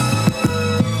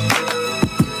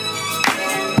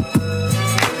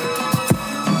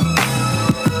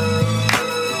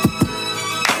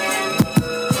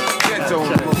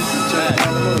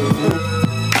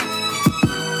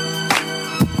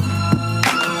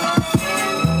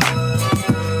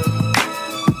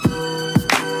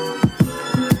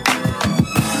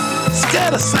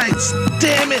Mixx,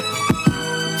 damn it.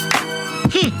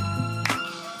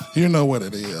 You know what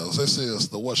it is. This is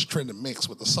the What's Trending Mixx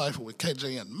with the Cypher with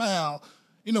KJ and Mal.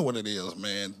 You know what it is,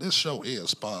 man. This show is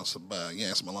sponsored by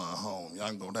Yance Milan Home. Y'all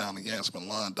can go down to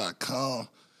yancemilan.com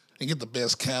and get the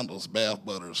best candles, bath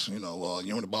butters,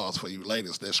 unit balls for you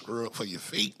ladies that screw up for your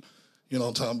feet. You know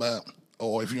what I'm talking about?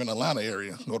 Or if you're in the Atlanta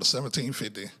area, go to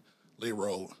 1750 Lee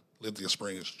Road, Lithia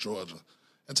Springs, Georgia,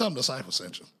 and tell them the Cypher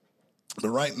sent you. But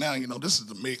right now, this is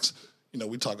the Mixx.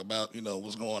 We talk about,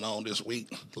 what's going on this week,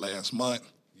 last month,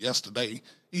 yesterday,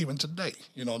 even today.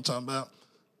 You know what I'm talking about?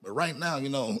 But right now,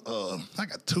 I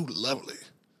got two lovely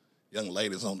young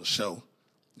ladies on the show.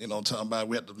 You know what I'm talking about?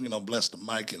 We have to, bless the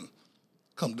mic and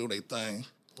come do their thing.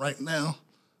 Right now,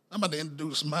 I'm about to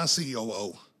introduce my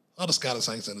COO of the Scottish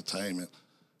Saints Entertainment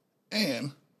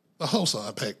and the host of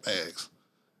Unpacked Bags.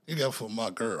 You got for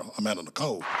my girl, Amanda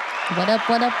Nicole. What up,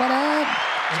 what up, what up?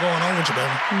 What's going on with you,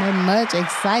 baby? Not much.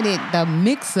 Excited. The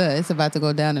mixer is about to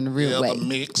go down in the real way. Yeah, the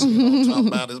Mixx. You know what I'm talking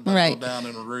about? It's about to go down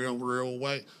in a real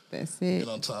way. That's it. You know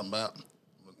what I'm talking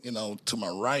about? To my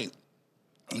right,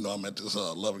 I met this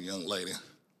lovely young lady.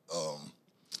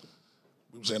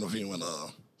 We was interviewing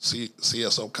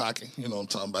CSO Cocky, you know what I'm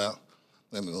talking about?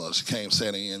 And she came,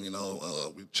 sat in,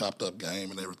 we chopped up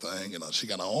game and everything. She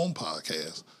got her own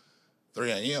podcast, 3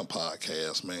 a.m.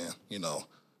 podcast, man.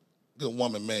 Good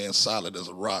woman, man, solid as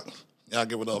a rock. Y'all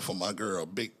give it up for my girl,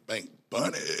 Big Bank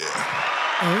Bunnie.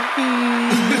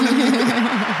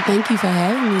 Thank you for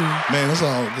having me. Man, it's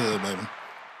all good, baby.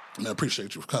 And I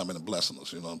appreciate you for coming and blessing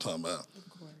us, you know what I'm talking about? Of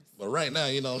course. But right now,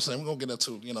 you know what I'm saying, we're going to get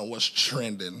into, what's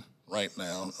trending right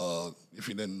now. If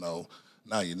you didn't know,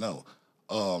 now you know.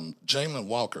 Jalen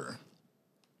Walker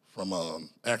from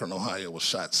Akron, Ohio was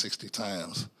shot 60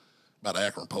 times by the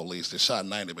Akron police. They shot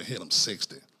 90 but hit him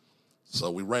 60. So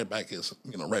we right back at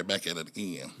it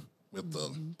again with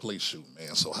the police shooting,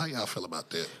 man. So how y'all feel about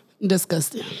that?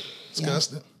 Disgusting.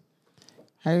 Disgusting?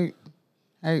 Yeah.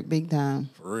 Hurt big time.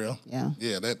 For real? Yeah.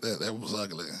 Yeah, that was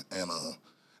ugly. And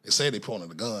they said they pointed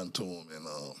a gun to him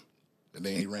and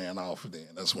then he ran off and then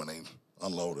that's when they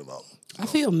unloaded on him. I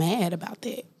feel mad about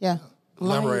that. Yeah.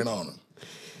 Elaborate on him.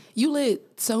 You let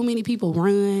so many people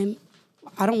run.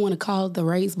 I don't want to call it the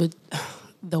race, but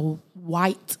the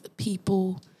white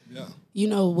people. Yeah. You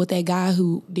know, with that guy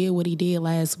who did what he did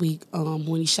last week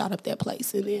when he shot up that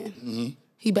place. And then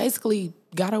he basically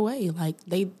got away. Like,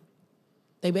 they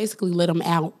basically let him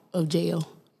out of jail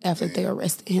after they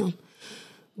arrested him.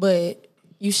 But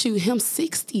you shoot him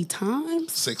 60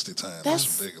 times? 60 times.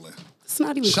 That's ridiculous. It's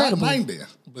not even shot credible. 90,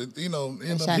 but, end up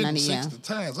hitting 90, 60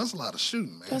 times. That's a lot of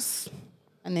shooting, man.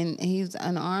 And then he was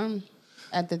unarmed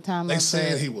at the time. They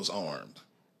said he was armed.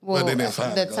 Well, but they didn't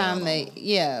find the time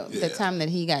the time that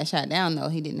he got shot down, though,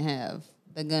 he didn't have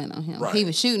the gun on him. Right. He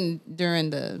was shooting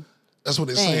during the. That's what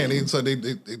they're saying. He said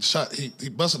they shot. He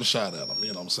busted a shot at him. You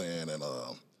know what I'm saying?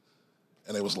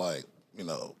 And it was like,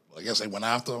 I guess they went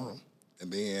after him,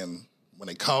 and then when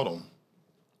they caught him,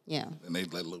 and they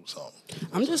let loose on him.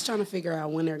 I'm just trying to figure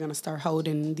out when they're going to start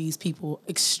holding these people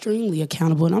extremely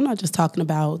accountable, and I'm not just talking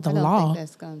about the I don't law. think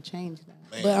that's going to change that.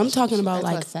 Man, but I'm talking about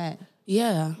that's what's sad.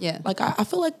 Yeah. Like I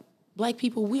feel like black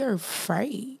people, we are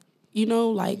afraid,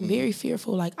 very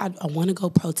fearful. Like, I want to go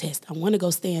protest. I want to go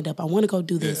stand up. I want to go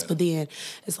do this. But then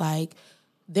it's like,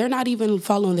 they're not even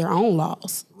following their own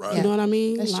laws. Right. You know what I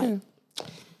mean? That's true.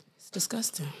 It's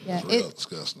disgusting. Yeah, It's real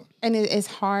disgusting. And it's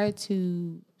hard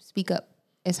to speak up.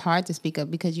 It's hard to speak up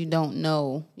because you don't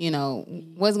know,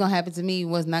 what's going to happen to me,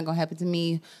 what's not going to happen to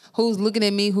me, who's looking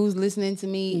at me, who's listening to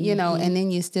me, and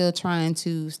then you're still trying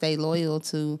to stay loyal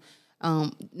to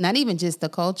not even just the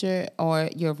culture or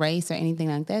your race or anything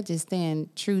like that, just staying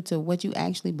true to what you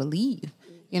actually believe.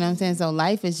 You know what I'm saying? So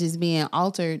life is just being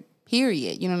altered,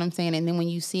 period. You know what I'm saying? And then when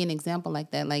you see an example like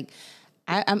that, like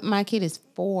my kid is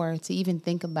 4 to even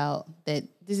think about that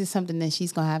this is something that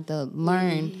she's going to have to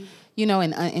learn,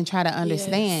 and try to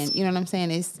understand. Yes. You know what I'm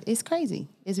saying? It's crazy.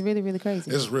 It's really, really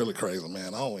crazy. It's really crazy,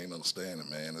 man. I don't even understand it,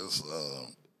 man. It's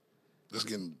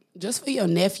getting... Just for your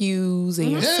nephews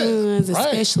and your sons,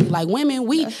 especially. Like, women,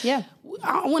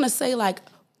 I want to say, like,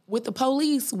 with the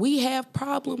police, we have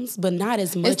problems, but not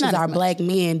as much as our black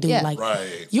men do. Yeah. Like,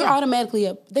 you're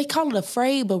automatically, they call it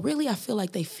afraid, but really I feel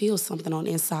like they feel something on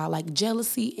the inside, like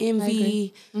jealousy,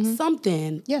 envy,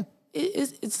 something. Yeah.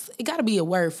 It got to be a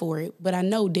word for it, but I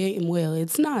know damn well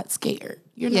it's not scared.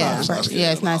 You're not afraid.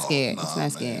 It's not scared. It's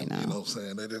not scared, no. You know what I'm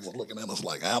saying? They're just looking at us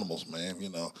like animals, man,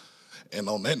 And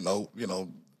on that note,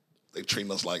 they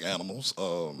treating us like animals,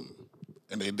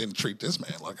 and they didn't treat this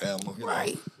man like an animal,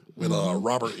 Right. With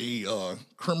Robert E.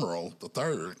 Criminal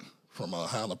III from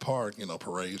Highland Park,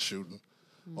 parade shooting.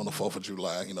 on the 4th of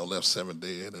July. Left 7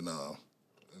 dead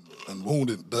and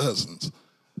wounded dozens.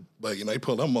 But, they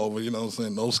pulled them over, no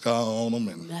scar on them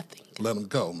and Nothing. let them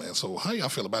go, man. So how y'all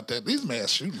feel about that? These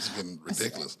mass shootings are getting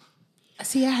ridiculous.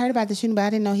 See, I heard about the shooting, but I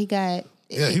didn't know he got.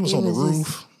 Yeah, he was on the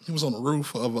roof. He was on the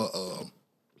roof of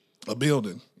a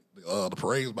building. The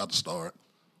parade's about to start.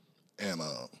 And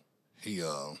he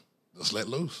just let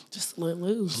loose. Just let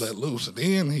loose. Just let loose. And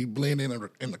then he blended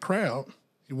in the crowd.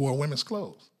 He wore women's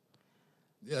clothes.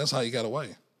 Yeah, that's how he got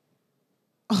away.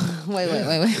 Wait.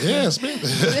 Yeah, it's big.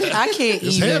 I can't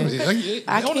It's even. heavy.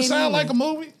 I Don't it can't sound even. like a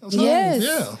movie? Yes.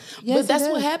 Yeah. Yes, But that's it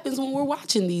what does. happens when we're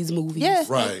watching these movies. Yeah.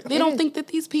 Right. They don't think that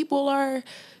these people are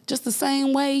just the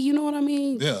same way. You know what I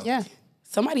mean? Yeah. Yeah,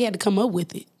 Somebody had to come up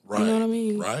with it. Right. You know what I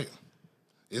mean? Right.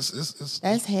 It's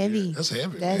that's heavy. Yeah, that's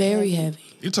heavy. That's Very heavy.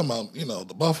 You're talking about,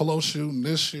 the Buffalo shooting,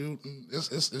 this shooting.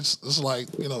 It's like,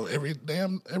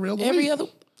 every other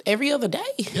week. Every other day.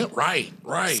 Yeah, right.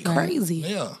 It's crazy.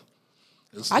 Yeah.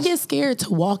 I get scared to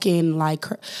walk in like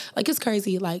it's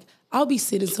crazy. Like I'll be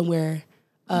sitting somewhere,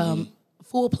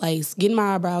 full place, getting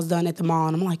my eyebrows done at the mall,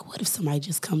 and I'm like, what if somebody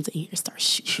just comes in here and starts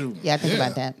shooting? Shooting. Yeah, I think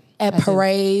about that. At Mm-hmm.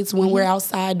 parades, when we're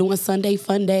outside doing Sunday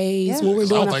fun days, Yeah. when we're I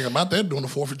doing was thinking about that during the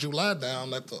 4th of July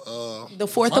down at the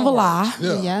 4th of July.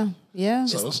 Yeah. Yeah.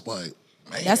 So it's like,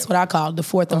 man. That's what I call the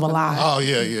 4th of July. Oh,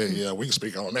 yeah. We can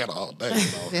speak on that all day.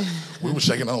 We were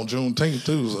shaking on Juneteenth,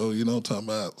 too, so, talking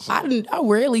about. So. I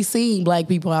rarely seen black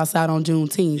people outside on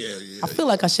Juneteenth. Yeah. I feel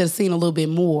like I should have seen a little bit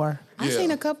more. I've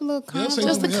seen a couple of comments. seen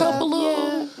Just a Yeah. couple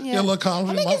of. Yeah. Little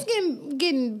comments. I think it's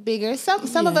getting bigger.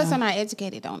 Some of us are not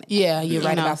educated on it. Yeah, you're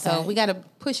right about So that. we got to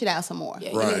push it out some more. Yeah.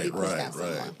 It need to be Right. pushed out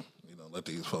some more. Let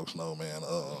these folks know, man.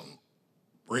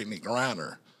 Brittany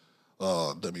Griner,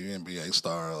 WNBA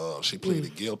star, she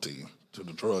pleaded guilty to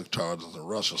the drug charges in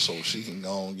Russia, so she can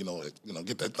go on,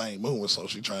 get that thing moving. So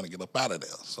she's trying to get up out of there.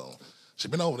 So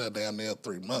she's been over there down there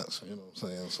 3 months. You know what I'm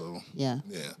saying? So Yeah.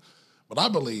 But I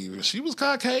believe if she was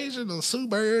Caucasian or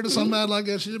suburb or somebody like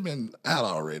that, she'd have been out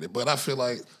already. But I feel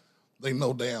like they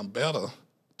know damn better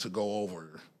to go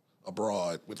over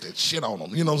abroad with that shit on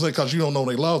them. You know what I'm saying? Because you don't know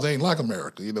their laws. They ain't like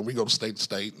America. We go to state to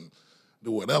state and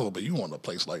do whatever. But you want a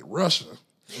place like Russia,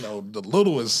 the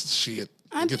littlest shit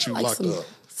I get you like locked some up.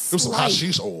 It was some hot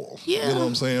sheesh oil. Yeah. You know what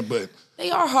I'm saying? But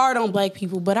They are hard on black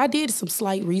people, but I did some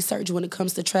slight research when it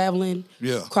comes to traveling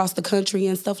across the country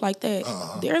and stuff like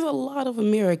that. There's a lot of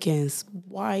Americans,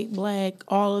 white, black,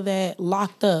 all of that,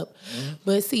 locked up.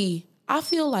 But see, I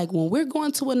feel like when we're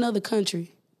going to another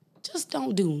country, just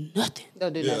don't do nothing.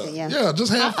 Don't do nothing. Yeah. yeah,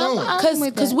 just have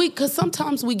fun. Because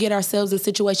sometimes we get ourselves in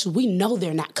situations we know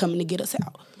they're not coming to get us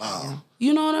out.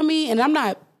 You know what I mean? And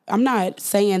I'm not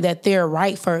saying that they're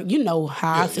right for,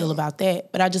 how I feel about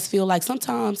that. But I just feel like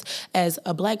sometimes as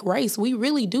a black race, we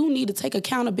really do need to take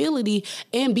accountability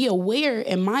and be aware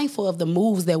and mindful of the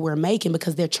moves that we're making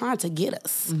because they're trying to get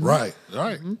us. Right.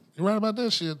 You're right about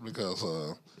that shit because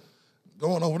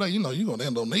going over there, you're going to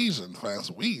Indonesia and find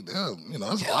some weed.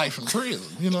 That's life in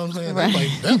prison. You know what I'm saying?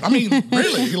 Right.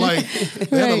 Really.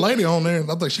 They had a lady on there, and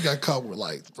I think she got caught with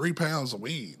 3 pounds of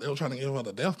weed. They were trying to give her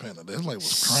the death penalty. They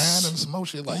was crying and some more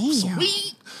shit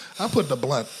sweet. I put the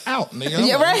blunt out, nigga.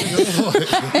 Yeah, right.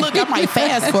 Look, I might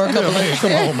fast for a couple Man,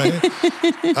 come on,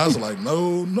 man. I was like,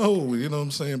 no, you know what I'm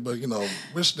saying? But,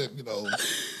 wish that,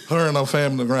 her and her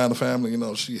family, the Griner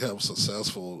family, she have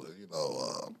successful,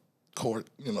 court,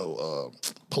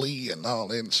 plea and all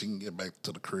that, and she can get back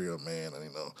to the crib, man.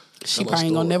 And She probably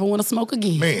ain't gonna never want to smoke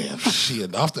again. Man,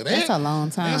 shit. After that, That's a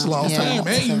long time. That's a long Yeah, time, man.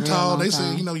 that's a You real tall. long They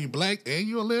time. say, you black and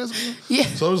you a lesbian. Yeah.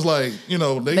 So it's like, they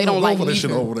don't don't like go for that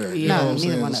shit neither. over there. You Yeah. know what I'm neither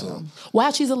saying? one of So, them.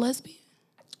 Wow, she's a lesbian.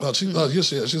 she's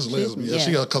a lesbian.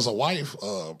 Yeah. Because her wife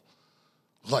was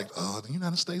like, the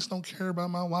United States don't care about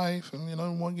my wife,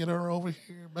 and want to get her over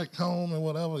here back home and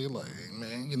whatever. You're like, hey,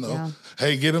 man,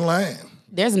 hey, get in line.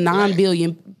 There's 9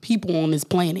 billion people on this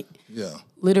planet. Yeah.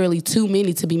 Literally too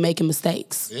many to be making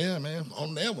mistakes. Yeah, man.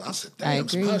 On that one, I said, I damn,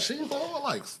 agree. she was all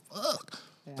like, fuck.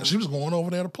 And she was going over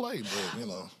there to play,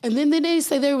 but, And then they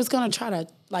say they was gonna try to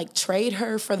trade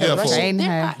her for the Yeah, Russian. Trading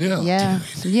her. Yeah.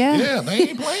 Yeah. they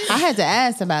ain't playing. I had to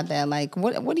ask about that. Like,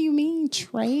 what do you mean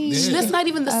trade? Yeah. That's not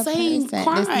even the a same person?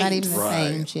 crime. That's not even the Right.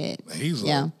 same shit. He's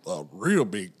Yeah. a real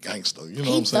big gangster. You know He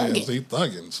what I'm saying? thugging. He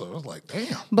thugging. So it's like,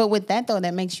 damn. But with that though,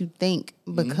 that makes you think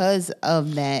because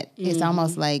of that. It's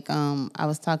almost like I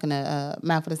was talking to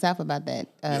Mouth of the South about that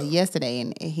yesterday,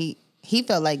 and he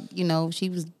felt like she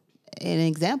was an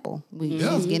example. He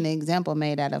was getting an example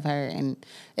made out of her, and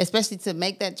especially to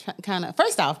make that kind of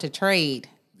first off to trade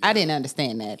I didn't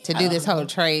understand that. To do this whole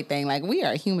trade thing, like we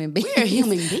are human beings. We are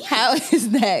human beings. How is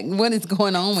that? What is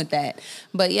going on with that?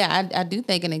 But yeah, I do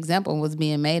think an example was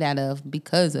being made out of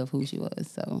because of who she was.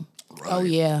 So. Right. Oh,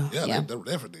 yeah. Yeah, Yeah. They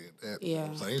definitely did that. Yeah. You know what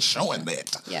I'm saying? It's showing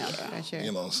that. Yeah, for sure.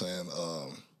 You know what I'm saying?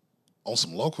 On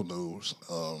some local news,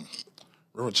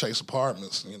 River Chase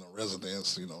Apartments,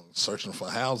 residents, searching for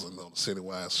housing on the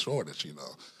citywide shortage,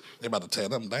 They about to tear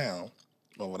them down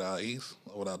over there east,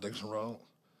 over there Dixon Road.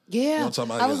 Yeah. You know what I'm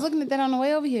talking about? I was looking at that on the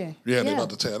way over here. Yeah, they about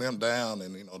to tear them down,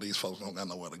 and these folks don't got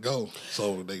nowhere to go,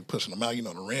 so they pushing them out.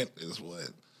 The rent is what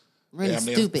Really damn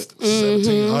near stupid.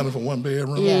 $1,700 for one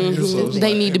bedroom. Yeah, So it's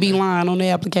They like, need to be lying on the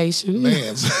application.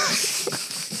 man.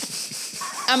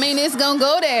 I mean, it's gonna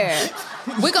go there.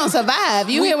 We're gonna survive.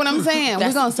 You hear what I'm saying?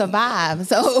 We're gonna survive.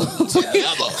 So,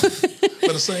 But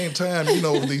at the same time,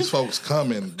 these folks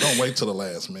come and don't wait till the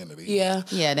last minute. Either. Yeah.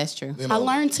 yeah, that's true. I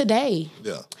learned today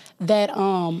Yeah. that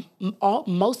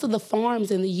most of the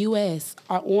farms in the U.S.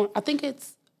 are on. I think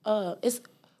it's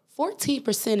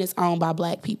 14% is owned by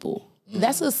Black people.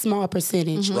 That's a small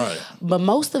percentage, Right. But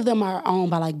most of them are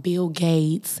owned by like Bill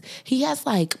Gates. He has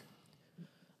like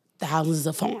thousands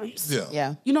of farms. Yeah.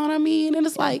 Yeah. You know what I mean? And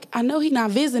it's like, I know he's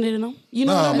not visiting them. You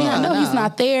know what I mean? no, I know no. he's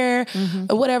not there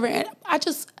or whatever. And I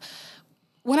just,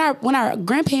 when our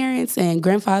grandparents and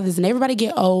grandfathers and everybody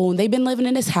get old, they've been living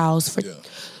in this house for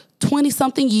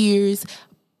 20-something years,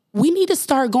 we need to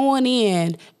start going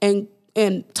in and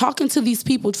talking to these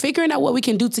people, figuring out what we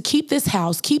can do to keep this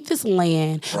house, keep this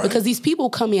land, Right. because these people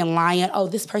come in lying, oh,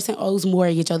 this person owes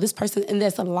mortgage, oh, this person, and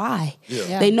that's a lie.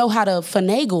 Yeah. They know how to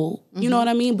finagle, you know what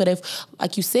I mean? But if,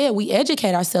 like you said, we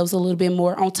educate ourselves a little bit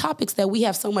more on topics that we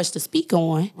have so much to speak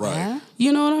on, Right. Yeah.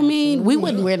 you know what I mean? We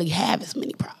wouldn't really have as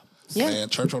many problems. Yeah. Man,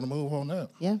 church on the move on that.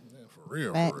 Yeah. For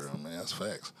real, Facts. man. That's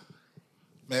facts.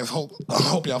 Man, I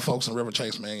hope y'all folks in River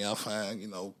Chase, man, y'all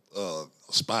find, a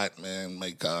spot, man.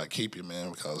 May God keep you, man,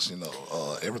 because,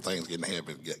 everything's getting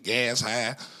heavy. Gas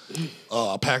high.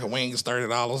 A pack of wings,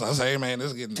 $30. I say, man,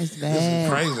 this is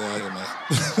crazy out here,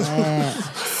 man.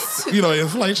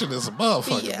 Inflation is a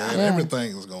motherfucker, man. Yeah.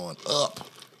 Everything is going up.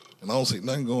 And I don't see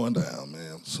nothing going down,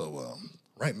 man. So,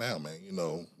 right now, man,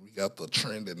 we got the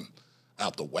trending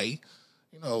out the way.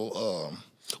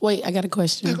 Wait, I got a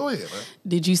question. Yeah, go ahead, man.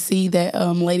 Did you see that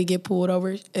lady get pulled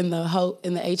over in the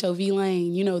HOV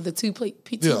lane? The two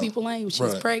people lane when she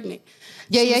was Right. pregnant.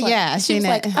 Yeah, She was yeah, like- yeah. I She seen was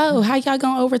that. like, "Oh, how y'all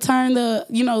gonna overturn the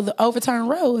overturn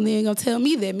road, and then gonna tell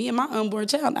me that me and my unborn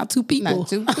child not two people?" Not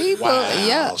two people. Wow,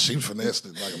 Yeah. she finessed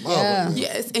it like a Yeah. motherfucker.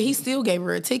 Yes, and he still gave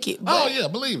her a ticket. Oh But yeah,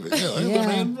 believe it. Yeah, Yeah.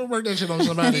 man, don't work that shit on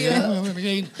somebody.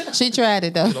 She tried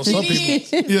it though. Some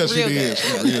people, yeah, she did.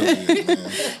 She real good,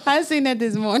 man. I seen that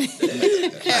this morning. I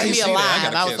ain't me seen alive.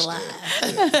 that. I I was gotta alive.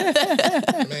 catch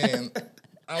that. Man,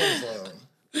 I was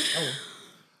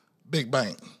Big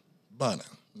Bank Bunnie.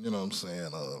 You know what I'm saying?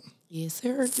 Yes,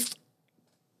 sir.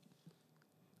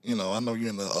 I know you're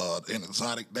in the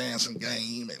exotic dancing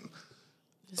game and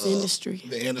This industry.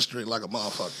 the industry like a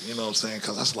motherfucker. You know what I'm saying?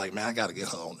 Because that's like, man, I got to get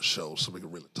her on the show so we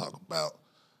can really talk about,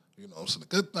 so the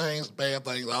good things, bad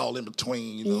things, all in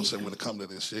between. You know what I'm saying? When it comes to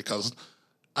this shit, because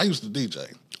I used to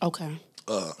DJ. Okay.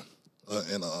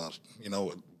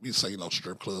 We say,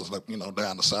 strip clubs, like,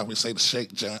 down the south, we say the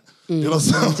Shake Joint. You know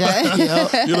what I'm saying?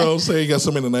 You know what I'm saying? You got so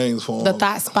many names for them. The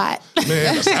thought spot.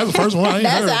 Man, that's the first one. I ain't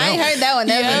heard that one.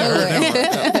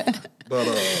 That's But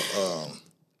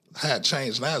had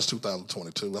changed. Now it's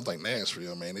 2022. I think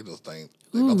Nashville, man, they just think,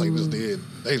 I think just did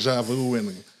Deja Vu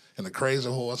and the Crazy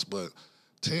Horse. But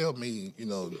tell me,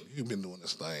 you've been doing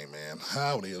this thing, man,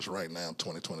 how it is right now,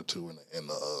 2022, in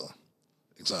the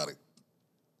exotic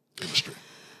industry.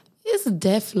 It's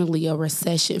definitely a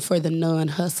recession for the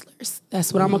non-hustlers.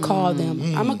 That's what I'm going to call them.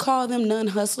 I'm going to call them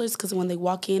non-hustlers because when they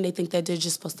walk in, they think that they're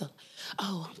just supposed to,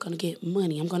 I'm going to get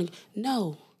money.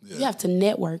 No. Yeah. You have to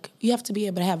network. You have to be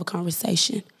able to have a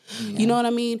conversation. You know what I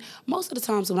mean? Most of the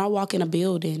times when I walk in a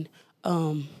building,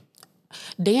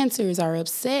 dancers are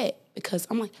upset because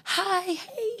I'm like, hi,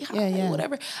 hey, hi, Yeah.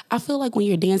 whatever. I feel like when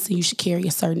you're dancing, you should carry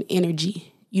a certain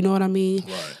energy. You know what I mean?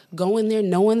 Right. Go in there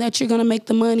knowing that you're going to make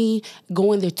the money.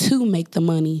 Go in there to make the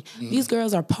money. These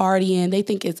girls are partying. They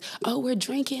think it's, we're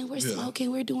drinking, we're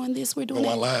smoking, we're doing this, we're doing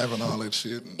Going that. live and all that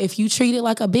shit. If you treat it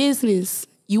like a business,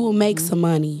 you will make some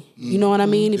money. You know what I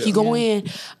mean? If you go in,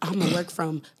 I'm going to work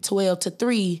from 12 to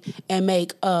 3 and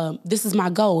make, this is my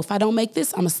goal. If I don't make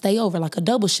this, I'm going to stay over like a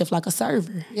double shift, like a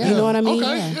server. Yeah. You know what I mean?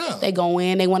 Okay, yeah. They go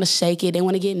in, they want to shake it, they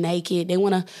want to get naked, they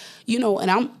want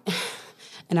to,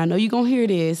 and I know you're going to hear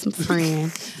this, friend,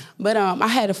 but I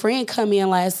had a friend come in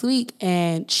last week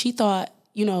and she thought,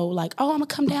 I'm going to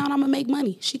come down, I'm going to make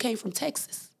money. She came from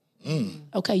Texas.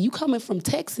 Okay, you coming from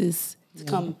Texas, to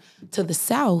come to the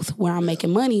South where I'm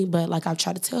making money. But like I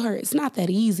try to tell her, it's not that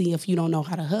easy if you don't know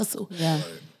how to hustle. Yeah.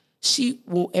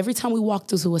 Every time we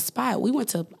walked into a spot, we went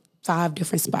to 5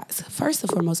 different spots. First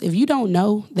and foremost, if you don't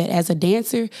know that as a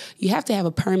dancer, you have to have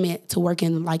a permit to work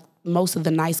in like most of the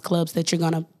nice clubs that you're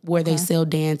gonna where they sell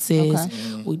dances.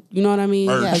 You know what I mean?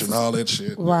 Merch and all that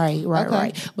shit. Right.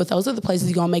 But those are the places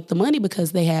you're gonna make the money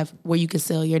because they have where you can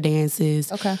sell your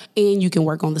dances. Okay. And you can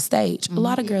work on the stage. A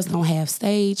lot of girls don't have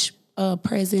stage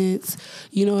presence.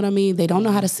 You know what I mean? They don't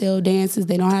know how to sell dances.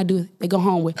 They don't know how to do it. They go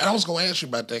home with. And I was gonna ask you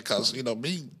about that because me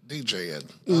DJing,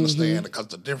 understand because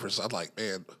the difference. I'm like,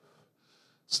 man,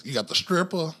 you got the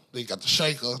stripper, then you got the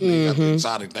shaker, then you got the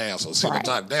exotic dancer. See, the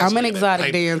exotic dancer. I'm an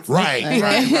exotic dancer. Right. And you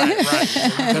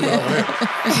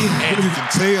can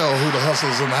tell who the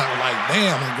hustlers are not like,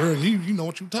 damn, girl, you know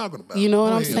what you're talking about. You know what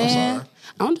Go I'm ahead, saying? sorry.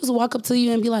 I don't just walk up to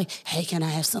you and be like, hey, can I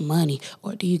have some money?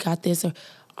 Or do you got this? Or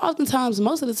oftentimes,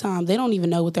 most of the time, they don't even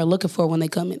know what they're looking for when they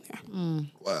come in there.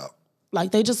 Wow.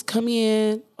 Like, they just come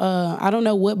in. I don't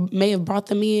know what may have brought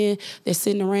them in. They're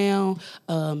sitting around.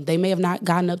 They may have not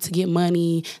gotten up to get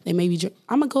money. They may be...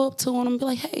 I'm going to go up to them and be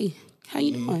like, hey, how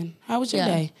you doing? How was your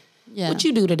day? Yeah. What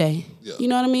you do today? Yeah. You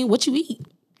know what I mean? What you eat?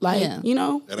 Like, you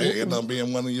know? And they end up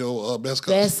being one of your best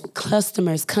customers. Best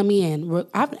customers come in.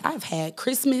 I've had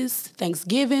Christmas,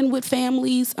 Thanksgiving with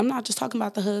families. I'm not just talking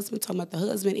about the husband, I'm talking about the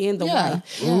husband and the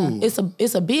wife. Yeah.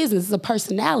 It's a business. It's a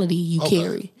personality you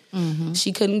carry.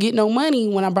 She couldn't get no money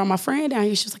when I brought my friend down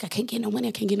here. She was like, I can't get no money.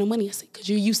 I said, because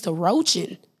you're used to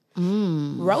roaching.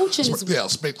 Roaching is... Yeah,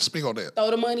 speak on that.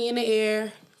 Throw the money in the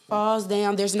air, falls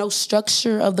down. There's no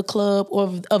structure of the club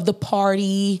or of the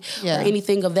party or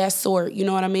anything of that sort. You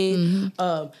know what I mean?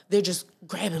 They're just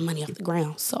grabbing money off the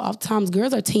ground. So oftentimes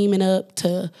girls are teaming up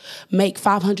to make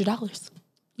 $500.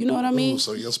 You know what I mean? Ooh,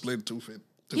 so you're split 250.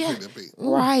 Yeah,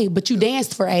 right. But you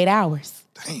danced for 8 hours.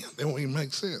 Damn, that don't even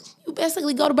make sense. You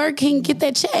basically go to Burger King and get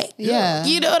that check. Yeah.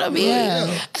 You know what I mean?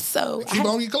 Yeah. So Keep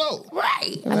on your clothes.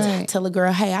 Right. I tell a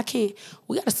girl, hey, I can't.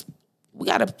 We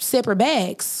gotta separate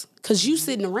bags because you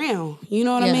sitting around. You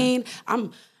know what I mean?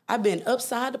 I've been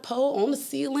upside the pole, on the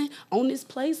ceiling, on this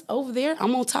place, over there.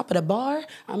 I'm on top of the bar.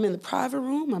 I'm in the private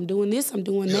room. I'm doing this. I'm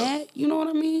doing that. You know what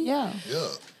I mean? Yeah. Yeah.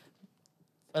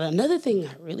 But another thing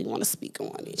I really want to speak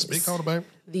on is Speak on it, baby.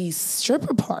 these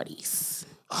stripper parties.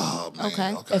 Oh, man.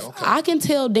 Okay. If I can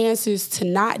tell dancers to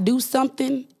not do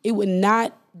something, it would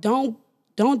not, don't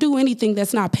do anything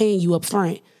that's not paying you up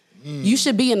front. You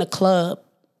should be in a club.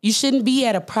 You shouldn't be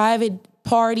at a private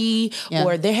party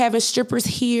or they're having strippers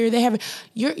here.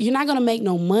 You're not gonna make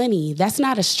no money. That's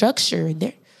not a structure.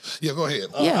 Yeah, go ahead.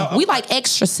 We like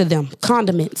extras to them,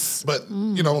 condiments. But,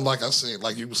 like I said,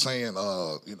 like you were saying,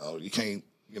 you can't,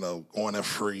 go in there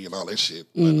free and all that shit.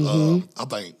 But I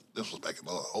think this was back in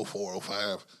 04,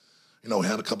 05. We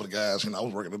had a couple of guys, I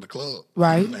was working at the club.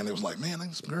 Right. And it was like, man,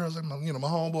 there's some girls in my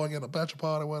homeboy getting a bachelor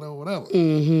party, whatever.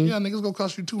 Yeah, niggas gonna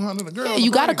cost you $200 a girl. Yeah,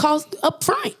 you gotta cost up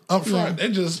front. Up front.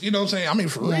 They just, you know what I'm saying? I mean,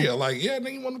 for real. Like,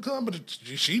 nigga want to come, but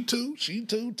she too.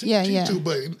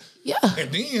 But,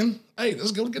 and then, hey,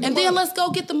 let's go get the money. And then let's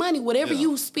go get the money. Whatever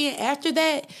you spend after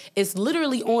that, it's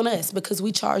literally on us because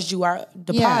we charged you our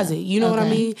deposit. You know what I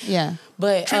mean? Yeah.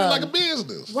 But treat it like a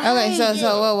business. Right. Okay,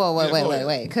 so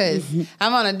wait, because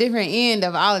I'm on a different end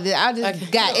of all of this. I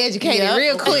just got educated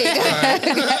real quick.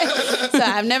 So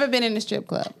I've never been in a strip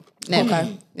club. Never.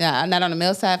 Okay. Yeah, I'm not on the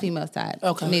male side, female side.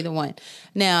 Okay. Neither one.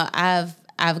 Now I've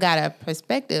got a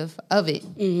perspective of it,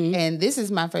 and this is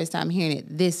my first time hearing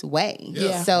it this way.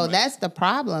 Yeah. So that's the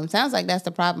problem. Sounds like that's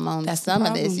the problem on some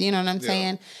of this. You know what I'm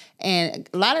saying? And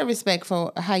a lot of respect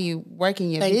for how you work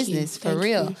in your business for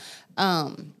real.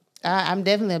 I'm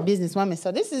definitely a businesswoman,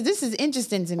 so this is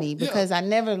interesting to me because I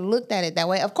never looked at it that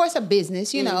way. Of course, a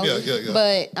business,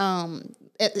 but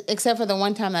except for the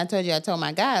one time I told you, I told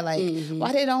my guy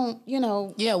why they don't,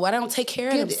 why they don't take care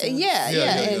of themselves?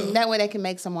 And that way they can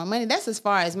make some more money. That's as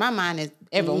far as my mind has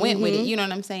ever went with it. You know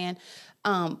what I'm saying?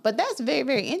 But that's very,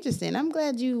 very interesting. I'm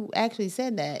glad you actually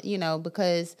said that,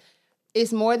 because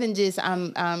it's more than just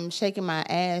I'm shaking my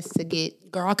ass to get.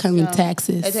 Girl, I come in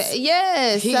taxes.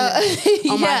 Yes.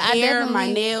 So, on my hair,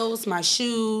 my nails, my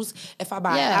shoes. If I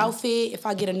buy an outfit, if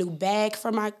I get a new bag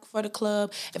for the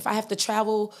club, if I have to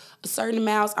travel a certain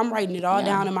amounts, I'm writing it all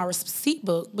down in my receipt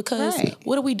book because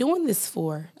what are we doing this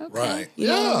for? Okay. Right. You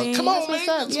know what I mean? Come on,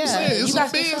 man.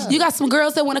 You got some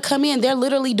girls that want to come in. They're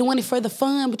literally doing it for the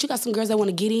fun, but you got some girls that want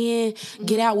to get in,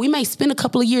 get out. We may spend a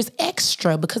couple of years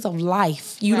extra because of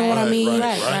life. You know what I mean? mean?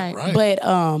 Right. But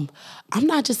I'm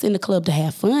not just in the club to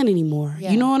have fun anymore.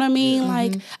 Yeah. You know what I mean?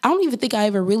 Like, I don't even think I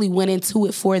ever really went into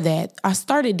it for that. I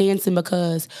started dancing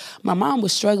because my mom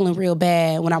was struggling real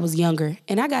bad when I was younger.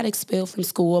 And I got expelled from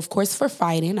school, of course, for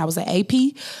fighting. I was an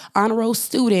AP honor roll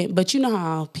student. But you know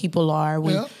how people are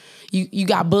when you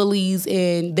got bullies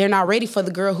and they're not ready for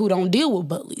the girl who don't deal with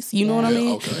bullies. You know what I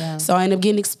mean? Okay. Yeah. So I ended up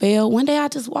getting expelled. One day I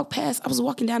just walked past. I was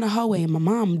walking down the hallway and my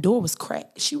mom's door was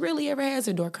cracked. She really ever has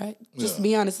her door cracked. Just to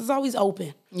be honest, it's always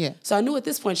open. Yeah. So I knew at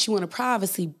this point she wanted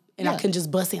privacy and I couldn't just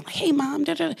bust in like, hey, Mom.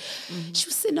 Da, da, da. She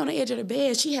was sitting on the edge of the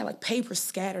bed. She had like papers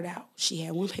scattered out. She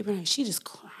had one paper in her. She just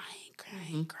crying.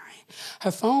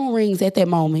 Her phone rings at that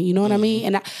moment. You know what I mean?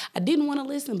 And I didn't want to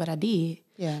listen, but I did.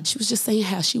 Yeah. She was just saying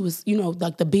how she was,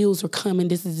 like the bills were coming,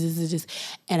 this.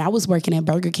 And I was working at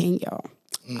Burger King, y'all.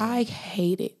 I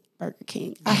hated Burger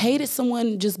King. I hated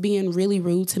someone just being really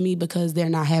rude to me because they're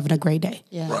not having a great day.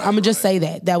 Yeah. Right, I'm going to just say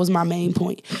that. That was my main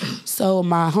point. So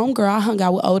my homegirl, I hung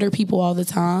out with older people all the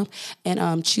time,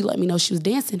 and she let me know she was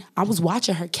dancing. I was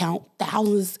watching her count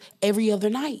thousands every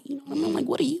other night. You know what I mean? I'm like,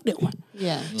 what are you doing?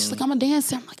 Yeah. She's like, I'm a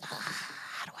dancer. I'm like,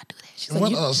 how do I do that? She's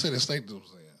What like, city state was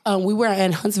in? we were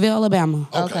in Huntsville, Alabama.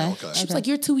 Okay. She was like,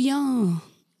 you're too young.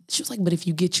 She was like, but if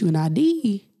you get you an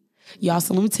ID. Y'all,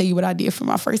 so let me tell you what I did for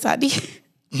my first ID.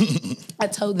 I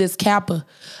told this capper,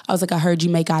 I was like, I heard you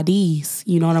make IDs.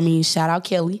 You know what I mean? Shout out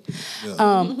Kelly.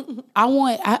 Yeah. I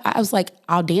was like,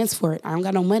 I'll dance for it. I don't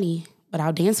got no money, but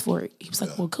I'll dance for it. He was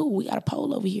like, well, cool. We got a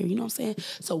pole over here. You know what I'm saying?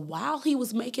 So while he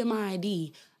was making my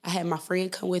ID, I had my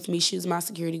friend come with me. She was my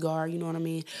security guard. You know what I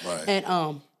mean? Right.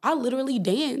 And I literally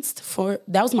danced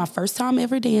that was my first time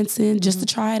ever dancing just to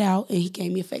try it out. And he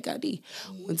gave me a fake ID.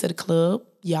 Went to the club,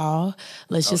 y'all.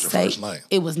 Let's just say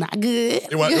it was not good.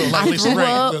 It was like I Lisa threw Ring.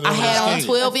 up. I had on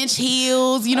 12-inch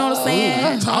heels. You know what I'm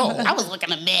saying? Tall. I was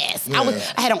looking a mess.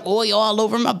 I had on oil all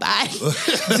over my body.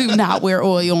 Do not wear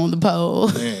oil on the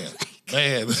pole. Man.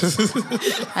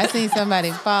 I seen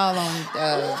somebody fall on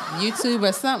YouTube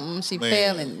or something. She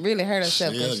fell and really hurt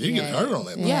herself. Yeah, you get hurt on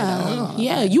that.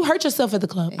 Yeah, you hurt yourself at the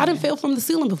club. I done fell from the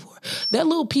ceiling before. That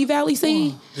little P-Valley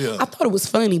scene, I thought it was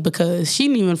funny because she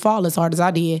didn't even fall as hard as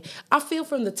I did. I fell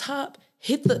from the top,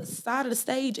 hit the side of the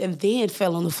stage, and then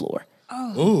fell on the floor.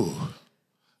 Ooh.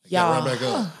 Y'all, Right back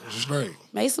up. Straight.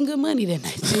 made some good money that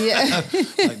night. Yeah.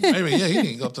 Like, maybe, he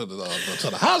didn't go to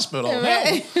the hospital on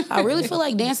that one. I really feel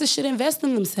like dancers should invest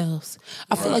in themselves.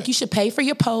 I feel like you should pay for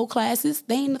your pole classes.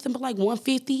 They ain't nothing but like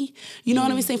 $150. You know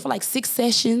what I mean? Saying for like 6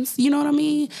 sessions. You know what I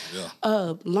mean?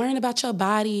 Yeah. Learn about your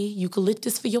body.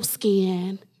 Eucalyptus for your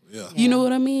skin. Yeah. You know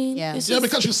what I mean? Yeah. It's Yeah,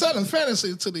 just- because you're selling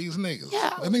fantasy to these niggas.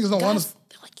 Yeah. And niggas don't Guys, want to.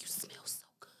 they're like, you smell so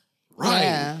good. Right.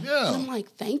 Yeah. Yeah. And I'm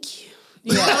like, thank you.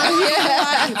 Yeah.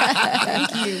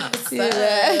 Thank you. You know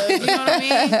what I mean?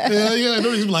 Yeah.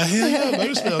 Nobody's like, hell yeah,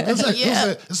 baby smell.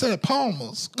 It said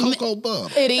Palmer's cocoa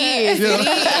butter. It is. Yeah.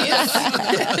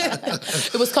 It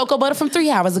is. It was cocoa butter from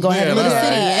 3 hours ago. I had to let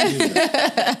it sit in.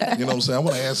 Yeah. You know what I'm saying? I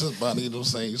want to ask this about it. You know what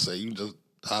I'm saying? You say you just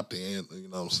hopped in, you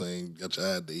know what I'm saying? Got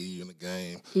your ID, you in the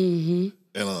game. Mm-hmm.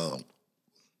 And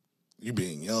you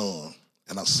being young,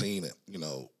 and I seen it, you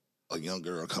know, a young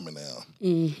girl coming out.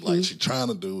 Mm-hmm. Like, she trying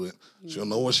to do it. She don't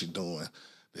know what she doing.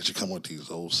 Then she come with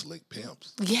these old slick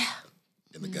pimps. Yeah.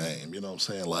 In the game, you know what I'm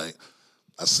saying? Like,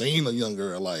 I seen a young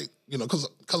girl, like, you know,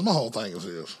 because my whole thing is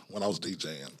this, when I was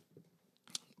DJing,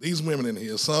 these women in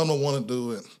here, some don't want to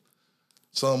do it,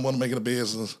 some want to make it a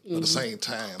business, but at the same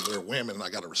time, they're women, and I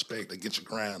got to respect, they get your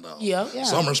grind on. Yeah.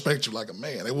 Some respect you like a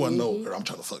man. They wasn't no, girl, I'm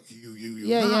trying to fuck you.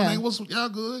 Yeah, nah, yeah. man, y'all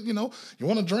good, you know? You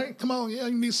want a drink? Come on, yeah,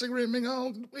 you need a cigarette, man,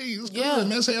 on, please, it's good, man,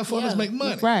 let's have fun, let's make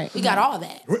money. Right. We got all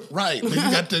that. Right. But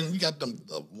you got them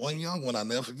one young one, I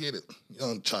never forget it.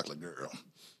 Young chocolate girl.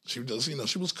 She was just, you know,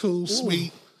 she was cool,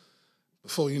 sweet.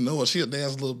 Before you know it, she'll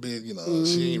dance a little bit, you know.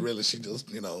 She ain't really, she just,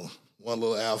 you know, one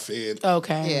little outfit.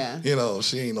 Okay. Yeah. You know,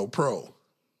 she ain't no pro.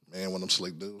 Man, when them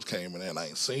slick dudes came in there and I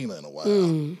ain't seen her in a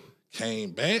while.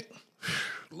 Came back,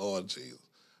 Lord Jesus.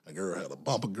 A girl had a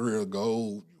bumper grill,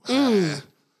 gold, high. You know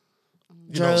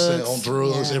what I'm saying? On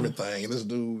drugs, everything. And this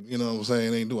dude, you know what I'm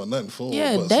saying, ain't doing nothing for her.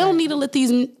 Yeah, but they don't need to let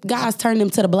these guys turn them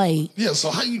to the blade. Yeah,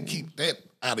 so how you keep that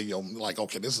out of your, like,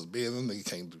 okay, this is business, nigga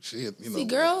can't do shit, you know. See,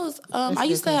 girls, I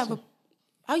used to have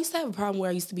a problem where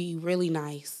I used to be really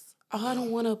nice. Oh, I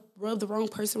don't want to rub the wrong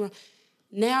person wrong.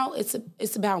 Now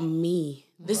it's about me.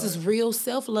 This is real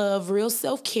self-love, real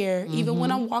self-care. Even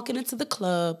when I'm walking into the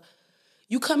club,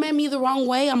 you come at me the wrong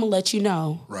way, I'm gonna let you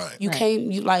know. Right. You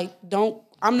can't, you like, don't,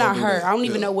 I'm not do her. that. I don't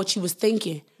even know what you was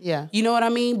thinking. Yeah. You know what I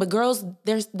mean? But girls,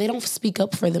 they don't speak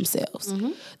up for themselves.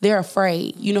 They're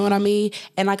afraid. You know what I mean?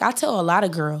 And like I tell a lot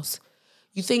of girls,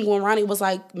 You think when Ronnie was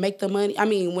like, make the money,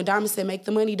 when Diamond said make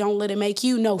the money, don't let it make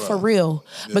you, no, for real.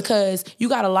 Yeah. Because you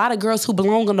got a lot of girls who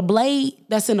belong on the blade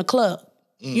that's in the club.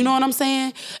 You know what I'm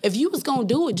saying? If you was gonna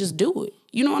do it, just do it.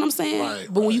 You know what I'm saying? Right,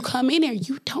 but when you come in there,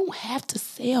 you don't have to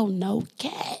sell no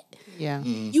cat. Yeah.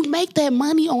 You make that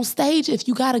money on stage if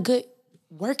you got a good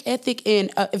work ethic,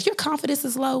 and if your confidence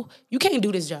is low, you can't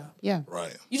do this job. Yeah.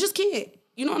 Right. You just can't.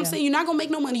 You know what I'm saying? You're not gonna make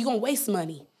no money. You're gonna waste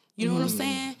money. You know what I'm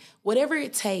saying? Whatever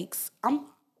it takes.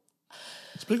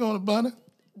 Speak on it, Bunnie.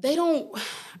 They don't.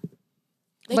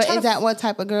 But is that what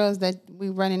type of girls that we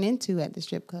running into at the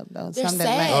strip club though? They're Some sad.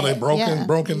 that Oh, they broken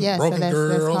girls that's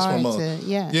from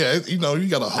you know, you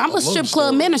got I'm a strip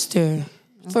club minister.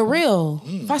 For real.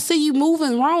 If I see you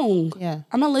moving wrong,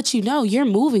 I'm gonna let you know you're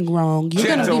moving wrong. You're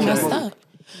gonna be messed up.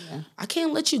 Yeah. I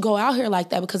can't let you go out here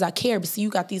like that because I care. But see, you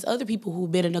got these other people who've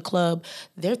been in the club.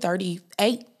 They're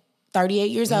 38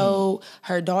 years old.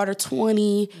 Her daughter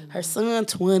 20. Her son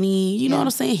 20. You know what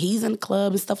I'm saying? He's in the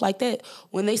club and stuff like that.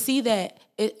 When they see that,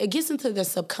 it gets into their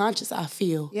subconscious, I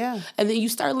feel. Yeah. And then you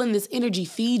start letting this energy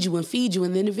feed you,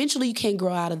 and then eventually you can't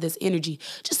grow out of this energy.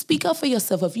 Just speak up for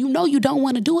yourself. If you know you don't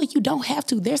want to do it, you don't have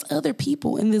to. There's other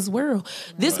people in this world.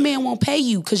 Right. This man won't pay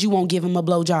you because you won't give him a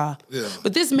blowjob. Yeah.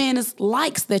 But this man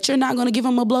likes that you're not going to give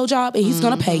him a blowjob, and he's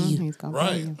going to pay you. He's gonna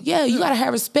pay you. Yeah, you got to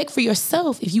have respect for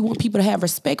yourself if you want people to have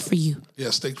respect for you. Yeah,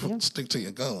 stick to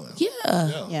your guns.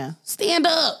 Yeah. Stand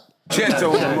up.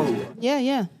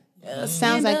 Yeah.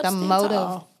 Sounds like the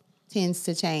motive tends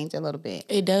to change a little bit.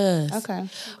 It does. Okay.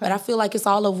 But I feel like it's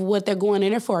all of what they're going in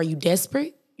there for. Are you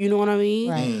desperate? You know what I mean?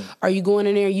 Right. Are you going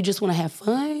in there you just want to have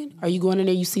fun? Are you going in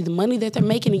there you see the money that they're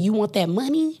making and you want that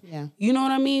money? Yeah. You know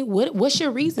what I mean? What's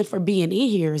your reason for being in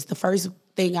here is the first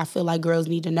thing I feel like girls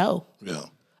need to know. Yeah.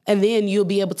 And then you'll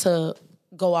be able to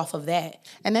go off of that.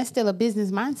 And that's still a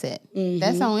business mindset.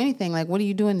 That's on anything. Like, what are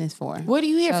you doing this for? What are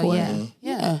you here for?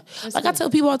 Yeah. Like I tell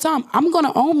people all the time, I'm going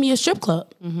to own me a strip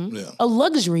club. A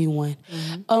luxury one.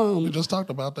 We just talked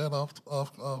about that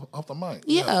off the mic.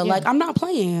 Yeah, like I'm not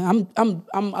playing. I'm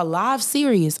alive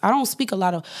serious. I don't speak a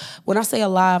lot of, when I say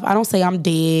alive, I don't say I'm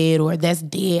dead or that's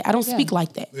dead. I don't speak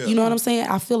like that. Yeah. You know what I'm saying?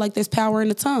 I feel like there's power in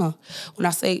the tongue. When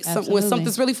I say when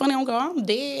something's really funny, I don't go, I'm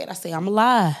dead. I say I'm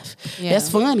alive. Yeah. That's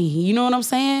funny. You know what I'm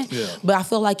saying? Yeah. But I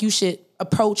feel like you should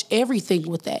approach everything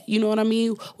with that. You know what I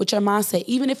mean? With your mindset.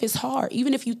 Even if it's hard,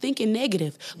 even if you're thinking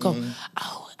negative, go,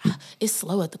 it's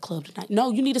slow at the club tonight.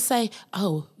 No, you need to say,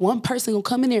 one person gonna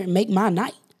come in there and make my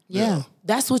night. Yeah.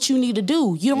 That's what you need to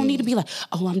do. You don't need to be like,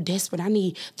 I'm desperate. I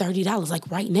need $30 like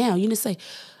right now. You need to say,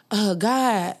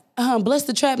 God, bless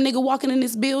the trap nigga walking in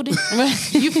this building.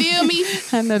 You feel me?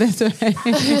 I know that's right.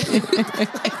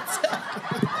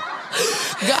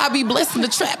 God be blessing the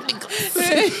trap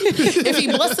niggas. If he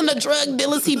blessing the drug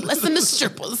dealers, he blessing the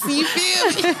strippers. You feel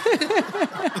me?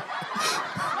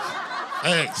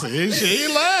 Thanks. He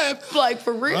lying. Like,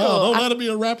 for real. Don't let him be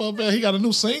a rapper up there. He got a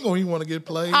new single he want to get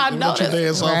played. I know that.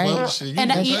 Dance right. off of shit.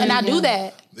 And I do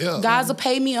that. Yeah. Guys will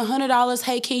pay me $100.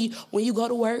 Hey, when you go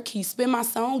to work, can you spin my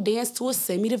song, dance to it,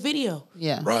 send me the video?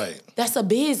 Yeah. Right. That's a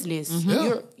business.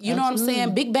 Yeah. You know what I'm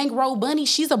saying? Big Bankroll Bunnie,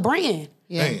 she's a brand.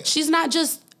 Yeah. She's not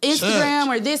just Instagram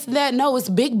or this, that. No, it's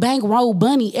Big Bankroll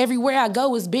Bunnie. Everywhere I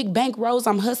go, it's Big Bankrolls.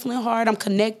 I'm hustling hard. I'm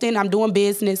connecting. I'm doing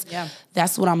business. Yeah.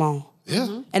 That's what I'm on.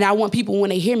 Yeah. And I want people, when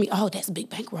they hear me, that's Big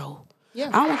Bankroll. Yeah.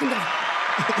 I don't want them to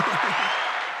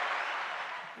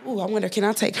I wonder, can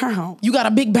I take her home? You got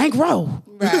a big bankroll.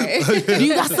 Right.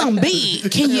 You got something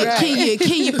big. Can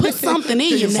you put something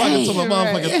in your name? To my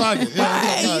motherfucking pocket.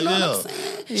 Right. You know what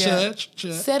I'm saying?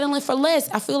 Check. Settling for less.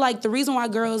 I feel like the reason why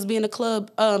girls be in the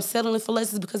club settling for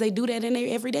less is because they do that in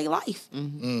their everyday life.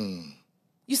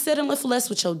 You settling for less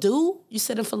with your dude. You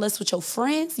settling for less with your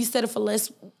friends. You settling for less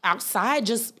outside,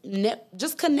 just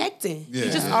connecting. Yeah,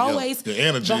 you just always the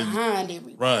energy behind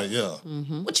everything. Right, yeah.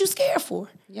 What you scared for?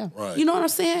 Yeah. Right. You know what I'm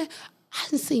saying? I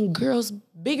done seen girls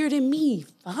bigger than me.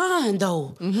 Fine,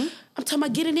 though. I'm talking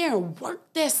about get in there and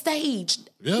work that stage.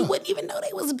 Yeah. You wouldn't even know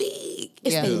they was big.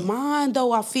 It's Yeah. their mind,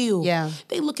 though, I feel. Yeah.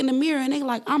 They look in the mirror and they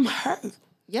like, I'm hurt.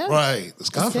 Yeah. Right. It's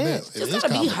confidence. Just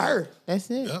gotta be her. That's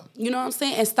it. Yeah. You know what I'm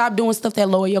saying? And stop doing stuff that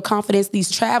lower your confidence. These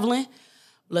traveling.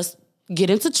 Let's get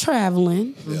into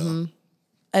traveling. Yeah.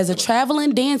 As a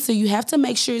traveling dancer, you have to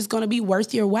make sure it's going to be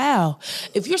worth your while.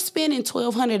 If you're spending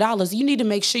 $1,200, you need to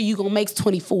make sure you're going to make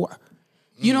 $24.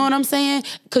 You know what I'm saying?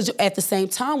 Because at the same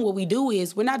time, what we do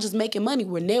is we're not just making money,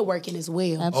 we're networking as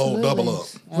well. Absolutely. Double up.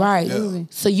 Right. Absolutely.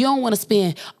 So you don't want to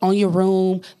spend on your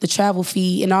room, the travel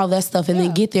fee, and all that stuff, and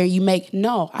then get there, you make.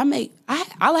 No, I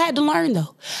had to learn,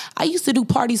 though. I used to do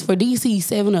parties for DC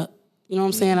 7 Up. You know what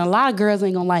I'm saying? A lot of girls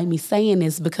ain't gonna like me saying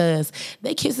this because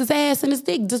they kiss his ass and his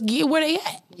dick, just get where they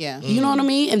at. Yeah. You know what I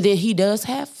mean? And then he does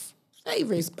have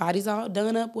favorites, body's all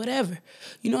done up, whatever.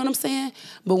 You know what I'm saying?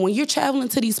 But when you're traveling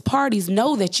to these parties,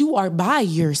 know that you are by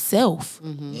yourself.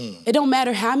 It don't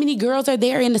matter how many girls are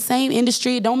there in the same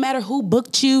industry. It don't matter who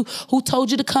booked you, who told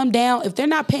you to come down. If they're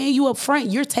not paying you up front,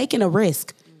 you're taking a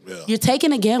risk. Yeah. You're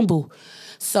taking a gamble.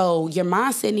 So your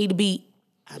mindset need to be,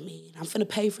 I'm finna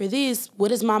pay for this.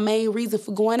 What is my main reason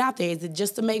for going out there? Is it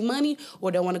just to make money,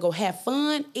 or they want to go have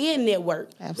fun and network?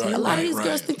 Absolutely. A lot of these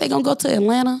girls think they're gonna go to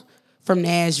Atlanta from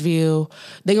Nashville.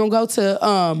 They're gonna go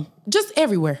to just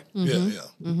everywhere.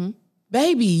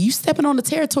 Baby, you stepping on the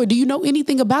territory. Do you know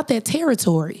anything about that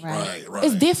territory? Right.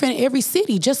 It's different in every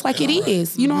city, just like it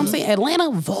is. You know what I'm saying? Atlanta,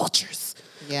 vultures.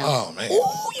 Yeah. Oh, man.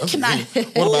 Ooh, you cannot.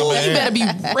 What about You Miami? better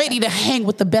be ready to hang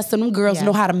with the best of them girls. Yeah.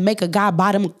 Know how to make a guy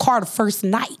buy them a car the first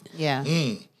night. Yeah.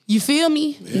 You feel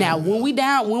me? Now, when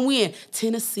we in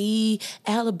Tennessee,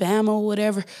 Alabama,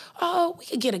 whatever, we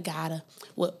could get a guy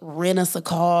to rent us a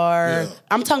car. Yeah.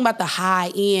 I'm talking about the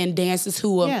high-end dancers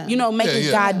who Yeah. make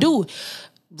this guy do it.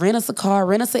 Rent us a car,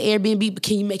 rent us an Airbnb, but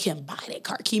can you make him buy that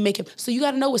car? Can you make him? So you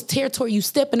got to know what's territory you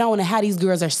stepping on and how these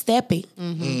girls are stepping.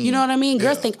 You know what I mean?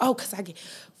 Girls think, because I get...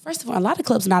 First of all, a lot of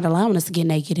clubs not allowing us to get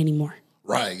naked anymore.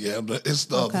 Right, yeah. But it's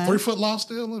the 3-foot law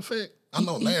still in effect? I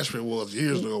know Nashville was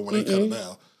years ago when they cut it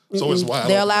down. So it's wild.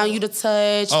 They're allowing you to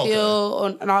touch, feel,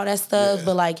 and all that stuff.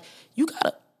 But, like, you got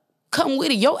to come with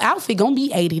it. Your outfit going to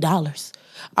be $80.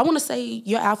 I want to say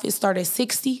your outfit start at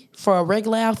 $60 for a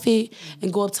regular outfit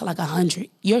and go up to, like, $100.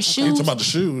 Your shoes... You talking about the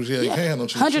shoes. Yeah, you can't no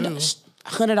shoes.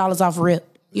 $100 off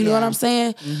rip. You know what I'm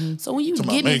saying? So when you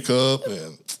Talking get about makeup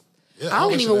and... I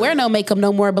don't even wear no makeup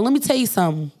no more, but let me tell you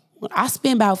something. I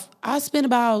spend about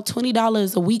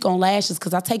 $20 a week on lashes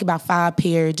because I take about 5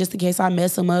 pairs just in case I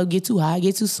mess them up, get too hot,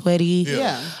 get too sweaty,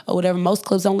 or whatever. Most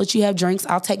clubs don't let you have drinks.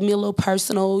 I'll take me a little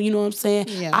personal, you know what I'm saying?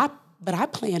 Yeah. But I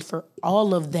plan for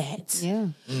all of that. Yeah.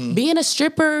 Being a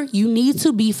stripper, you need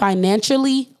to be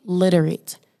financially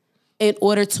literate in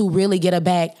order to really get a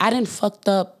bag. I done fucked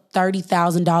up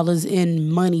 $30,000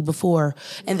 in money before,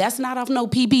 and that's not off no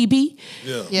PPP.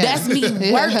 Yeah. That's me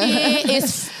working.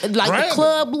 It's like the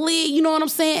club lit, you know what I'm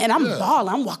saying? And I'm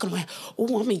balling. I'm walking around.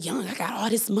 Oh, I'm young. I got all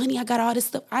this money. I got all this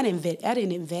stuff. I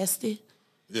didn't invest it.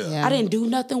 Yeah. I didn't do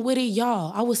nothing with it,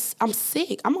 y'all. I'm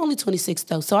sick. I'm only 26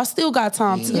 though, so I still got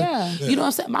time to. You know what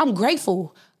I'm saying? I'm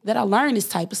grateful that I learned this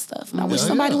type of stuff, and I wish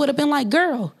somebody would have been like,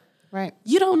 "Girl, Right.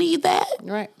 you don't need that,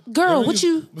 Right. girl.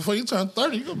 Before you turn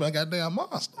 30, you gonna be a goddamn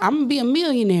monster. I'm gonna be a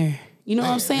millionaire. You know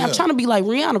what I'm saying? I'm trying to be like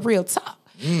Rihanna, real top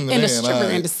in the stripper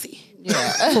industry.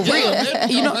 Yeah. For real.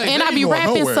 You know, and I be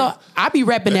rapping, so I be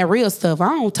rapping that real stuff. I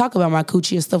don't talk about my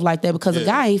coochie and stuff like that because a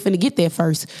guy ain't finna get there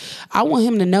first. I want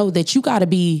him to know that you gotta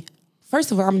be,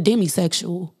 first of all, I'm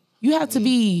demisexual. You have to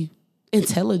be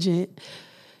intelligent.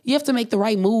 You have to make the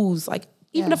right moves. Like,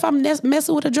 even if I'm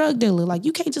messing with a drug dealer, like,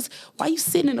 you can't just, why you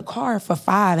sitting in a car for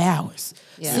 5 hours?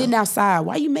 Sitting outside.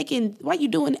 Why you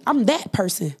doing, I'm that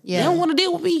person. Yeah. They don't want to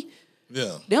deal with me.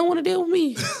 Yeah. They don't want to deal with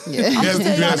me. Yeah. I'm just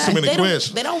telling You y'all ask too now, many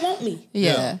questions. They don't want me.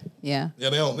 Yeah. Yeah. Yeah,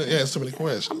 they don't. Yeah, it's too many I'm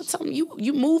questions. telling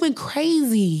you moving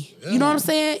crazy. You know what I'm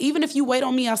saying? Even if you wait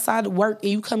on me outside of work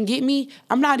and you come get me,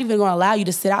 I'm not even gonna allow you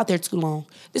to sit out there too long.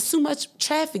 There's too much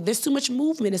traffic. There's too much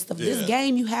movement and stuff. This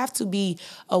game, you have to be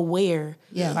aware,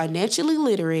 financially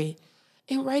literate,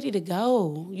 and ready to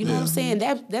go. You know what I'm saying?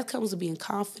 That comes with being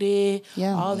confident,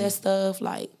 all that stuff.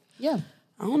 Like, I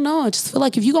don't know. I just feel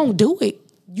like if you're gonna do it,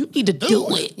 you need to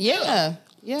do it. Yeah.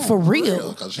 Yeah. For real.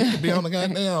 Because you could be on the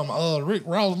goddamn Rick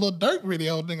Ross Little Dirt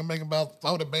video, nigga making about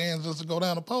 40 bands just to go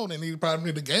down the pole. And he probably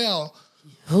need a gal.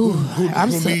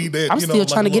 I'm still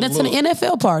trying to get into the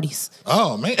NFL parties.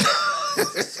 Oh, man. I'm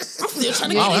still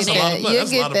trying to That's get a lot in of there. money.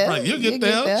 That's a lot of money. You get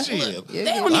there. Shit. They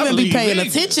don't even be paying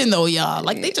attention though, y'all.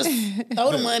 Like, they just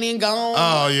throw the money and go on.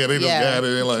 Oh, yeah, they just got it.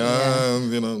 They're like,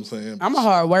 you know what I'm saying? I'm a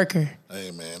hard worker.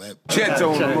 Hey, man.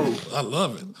 I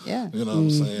love it. Yeah. You know what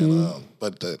I'm saying?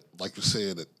 But like you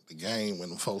said, the game, when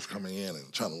the folks coming in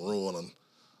and trying to ruin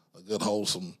a good,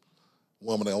 wholesome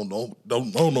woman that don't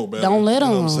know better. Don't let them.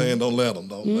 You know what I'm saying? Don't let them.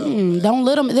 Don't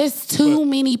let them. There's too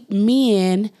many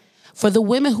men. For the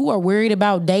women who are worried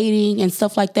about dating and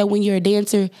stuff like that when you're a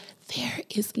dancer, there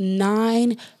is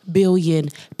 9 billion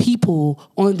people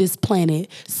on this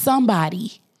planet.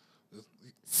 Somebody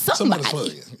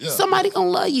gonna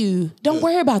love you. Don't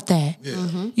worry about that.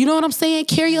 Yeah. You know what I'm saying?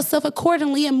 Carry yourself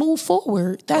accordingly and move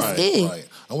forward. That's it. Right.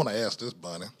 I want to ask this,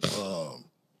 Bunnie. The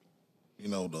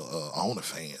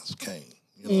OnlyFans came.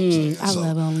 You know what I'm saying? I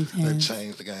love OnlyFans. They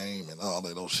changed the game and all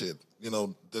that old shit. You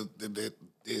know, did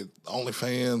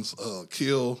OnlyFans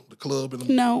kill the club?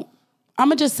 No. I'm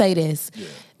going to just say this. Yeah.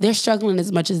 They're struggling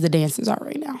as much as the dancers are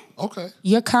right now. Okay.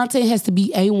 Your content has to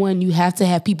be A1. You have to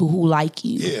have people who like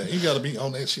you. Yeah, you got to be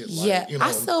on that shit. Like, yeah, you know.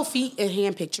 I sell feet and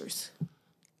hand pictures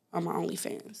on my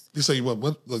OnlyFans. You say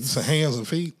what? You say hands and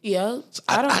feet? Yeah.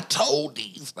 I told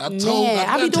these. I be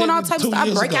doing all types of stuff.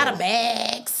 I break out of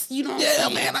bags. You know what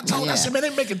I'm saying? Man. I told I said, man, they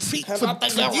making feet for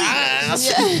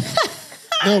years.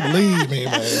 Don't believe me,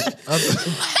 man.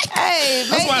 Hey,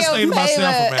 that's why I stayed to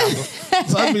myself, Amanda.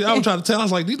 So I was trying to tell. I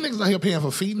was like, these niggas out here paying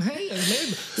for feet and hands,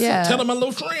 man. Yeah. So telling my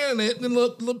little friend that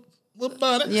little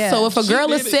buddy. Yeah. So if a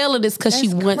girl is selling, it's because she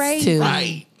wants to.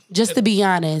 Right. Just to be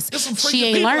honest, she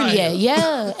ain't learned yet.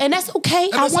 Yeah, and that's okay.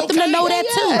 I want them to know that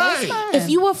too. Right. If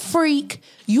you a freak,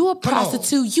 you a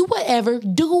prostitute, you whatever,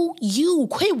 do you.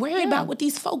 Quit worrying about what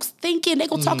these folks thinking. They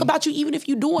gonna talk about you even if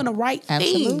you doing the right thing.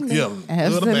 Absolutely. Yeah,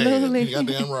 Absolutely. You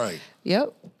goddamn right.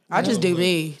 Yep. I just do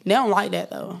me. They don't like that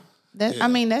though. I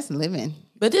mean, that's living.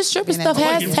 But this stripping stuff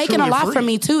has taken a lot from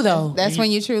me too, though. That's when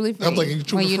you're truly free. I'm thinking you're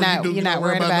truly when you're not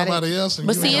worried about nobody else.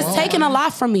 But see, it's taken a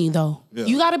lot from me though. Yeah.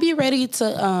 You got to be ready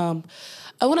to.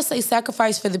 I want to say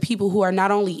sacrifice for the people who are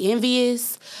not only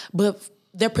envious, but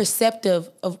their perception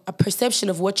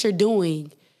of what you're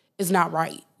doing is not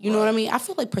right. You know what I mean? I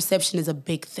feel like perception is a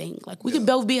big thing. Like we could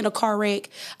both be in a car wreck.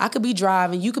 I could be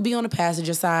driving. You could be on the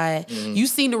passenger side. You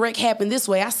seen the wreck happen this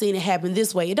way. I seen it happen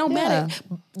this way. It don't matter.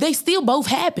 They still both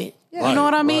happen. Yeah. You know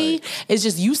what I mean? Right. It's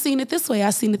just you seen it this way. I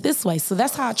seen it this way. So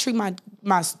that's how I treat my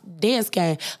dance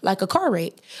game, like a car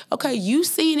wreck. Okay, you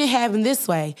seen it happen this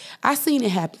way. I seen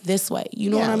it happen this way. You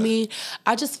know what I mean?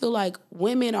 I just feel like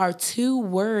women are too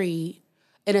worried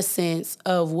in a sense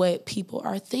of what people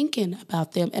are thinking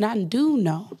about them. And I do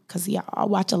know, because I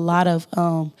watch a lot of,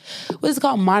 what is it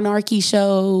called, monarchy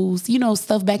shows, you know,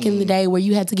 stuff back in the day where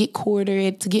you had to get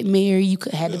courted to get married. You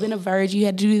had to be a virgin. You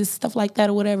had to do this stuff like that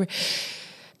or whatever.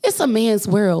 It's a man's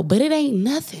world, but it ain't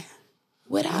nothing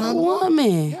without a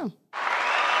woman. Yeah.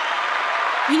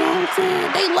 You know what I'm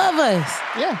saying? They love us.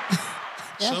 Yeah.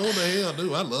 Sure the hell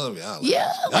do. I love y'all.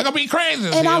 Yeah. Y'all gonna be crazy.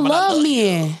 And I love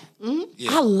men.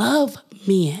 Yeah. I love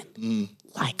men.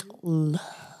 Like love.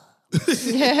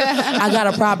 I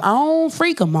got a problem. I don't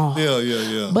freak them all.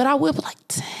 Yeah. But I will be like,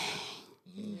 dang.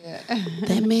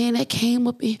 That man that came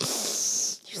up in...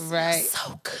 Right.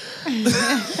 So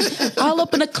good. All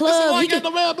up in the club. It's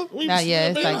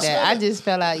like that. I just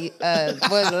fell out.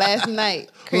 Last night,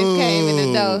 Chris came in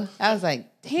the door. I was like,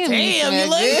 damn you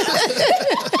look good.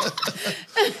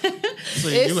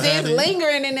 It's still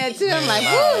lingering in there too. I'm like,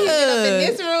 woo, he been up in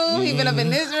this room. He been up in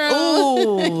this room.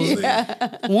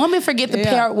 Ooh. Women forget the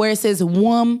part where it says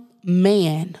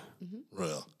man.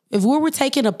 Real. If we were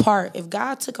taken apart, if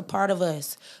God took a part of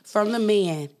us from the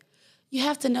man, you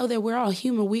have to know that we're all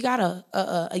human. We got a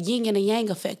yin and a yang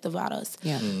effect about us.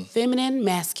 Yeah. Feminine,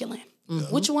 masculine.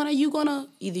 Mm-hmm. Which one are you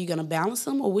either you're gonna balance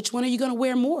them or which one are you gonna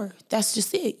wear more? That's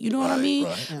just it. You know what I mean?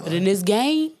 Right. But in this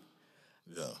game,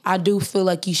 I do feel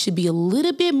like you should be a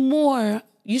little bit more,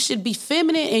 you should be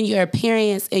feminine in your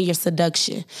appearance and your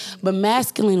seduction, but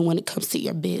masculine when it comes to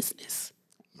your business.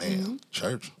 Man,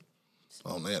 church.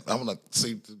 Oh man, I wanna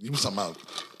see, you was talking about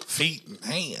feet and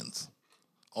hands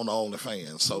on the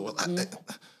OnlyFans. So,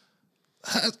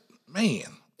 man,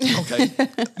 okay.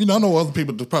 I know other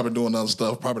people probably doing other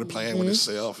stuff, probably playing with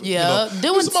themselves. Yeah,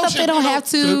 doing stuff they don't have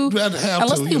to.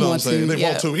 Unless they want to. They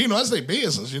want to. That's their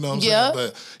business, you know what I'm saying?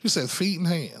 But you said feet and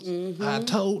hands. I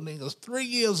told niggas 3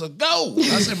 years ago.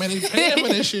 I said, man, they paying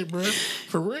for this shit, bro.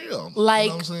 For real. Like, you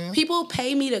know what I'm saying? People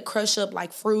pay me to crush up,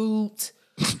 like, fruit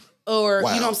or, you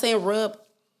know what I'm saying, rub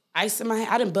ice in my hand.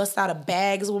 I done bust out of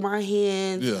bags with my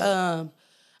hands. Yeah.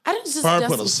 I didn't just probably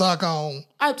put a sock on.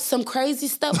 Some crazy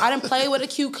stuff. I didn't play with a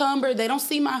cucumber. They don't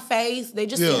see my face. They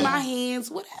just see my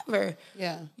hands, whatever.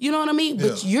 Yeah. You know what I mean?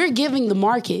 But you're giving the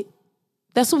market.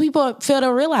 That's what people fail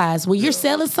to realize. When you're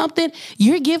selling something,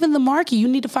 you're giving the market. You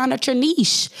need to find out your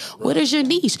niche. Right. What is your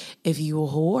niche? If you a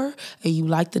whore and you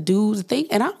like to do the thing,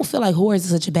 and I don't feel like whore is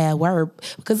such a bad word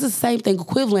because it's the same thing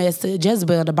equivalent as to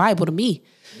Jezebel in the Bible to me.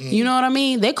 You know what I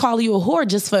mean? They call you a whore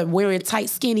just for wearing tight,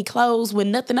 skinny clothes with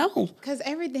nothing on. Because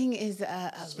everything is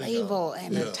a label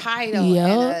and a title.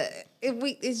 And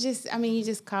it's just, you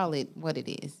just call it what it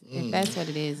is. If that's what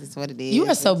it is, it's what it is. You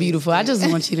are so beautiful. I just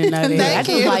want you to know that. I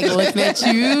just like looking at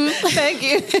you. Thank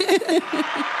you.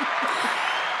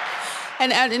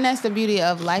 And that's the beauty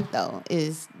of life, though,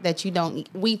 is that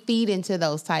we feed into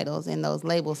those titles and those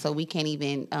labels, so we can't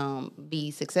even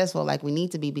be successful like we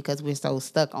need to be because we're so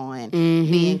stuck on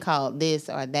being called this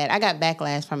or that. I got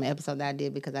backlash from an episode that I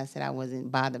did because I said I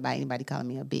wasn't bothered by anybody calling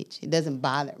me a bitch. It doesn't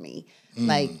bother me.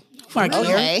 Like,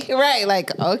 Okay, right?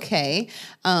 Like, okay,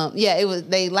 yeah. It was.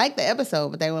 They liked the episode,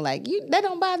 but they were like, that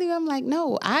don't bother you." I'm like,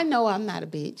 "No, I know I'm not a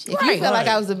bitch. If you feel like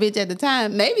I was a bitch at the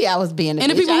time, maybe I was being a bitch.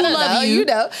 And the people who love you,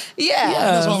 know, yeah.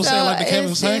 That's what I'm saying. Like the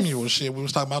Kevin it's Samuel shit. We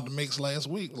was talking about the Mixx last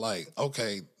week. Like,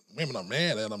 okay, women are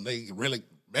mad at him. They really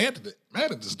mad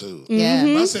at this dude. Yeah.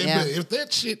 But I said, but if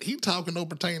that shit he talking don't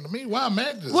pertain to me, why am I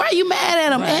mad at this? Why are you mad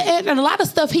at him? Right. And a lot of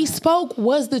stuff he spoke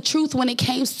was the truth when it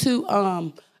came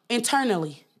to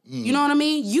internally. You know what I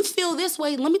mean? You feel this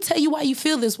way. Let me tell you why you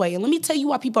feel this way. And let me tell you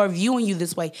why people are viewing you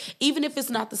this way. Even if it's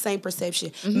not the same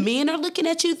perception. Men are looking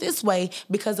at you this way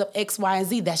because of X, Y, and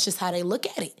Z. That's just how they look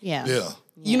at it. Yeah.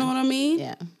 You know what I mean?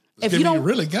 Yeah. If you don't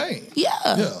really game.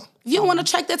 Yeah. If you don't want to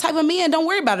attract that type of man, don't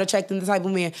worry about attracting the type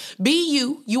of man. Be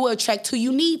you. You will attract who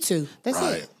you need to. That's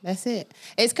it.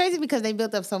 It's crazy because they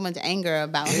built up so much anger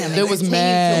about him. It was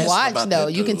mad to watch though.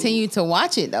 You continue to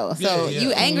watch it though. So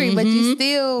you angry, but you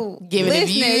still giving it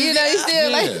listening. You know, you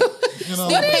still like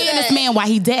still paying this man while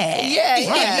he dead.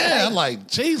 Yeah. Like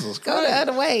Jesus Christ. Go the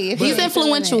other way. He's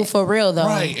influential for real though.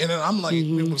 Right. And then I'm like,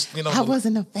 it was, I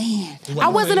wasn't a fan. I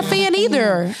wasn't a fan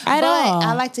either at all.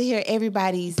 I like to hear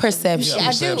everybody's perception.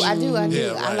 I do.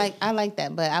 Yeah, right. I like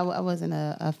that, but I wasn't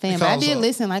a fan. Because, but I did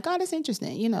listen. Like, oh, that's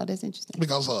interesting. You know, that's interesting.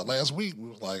 Because last week we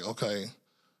was like, okay,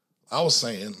 I was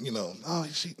saying,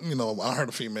 I heard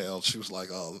a female. She was like,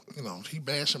 he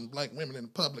bashing black women in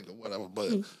public or whatever.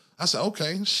 But I said,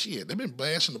 okay, shit, they've been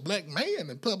bashing the black man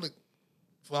in public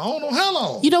for I don't know how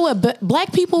long. You know what?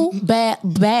 Black people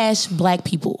bash black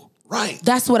people. Right.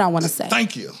 That's what I want to say.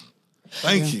 Thank you.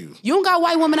 You. You don't got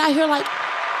white women out here like,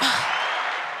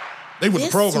 they with the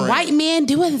program. This white man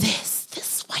doing this.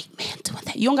 This white man doing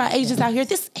that. You don't got Asians out here.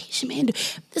 This Asian man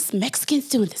this Mexicans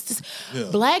doing this.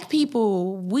 Black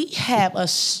people, we have a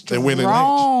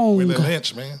strong... Winning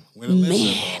Lynch, man.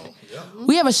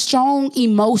 We have a strong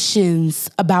emotions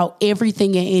about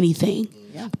everything and anything.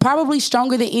 Yeah. Probably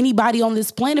stronger than anybody on this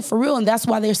planet for real. And that's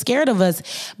why they're scared of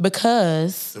us.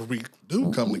 Because... if we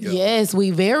do come together. Yes,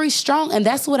 we very strong. And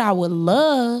that's what I would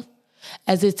love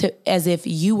as if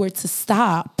you were to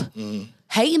stop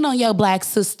hating on your black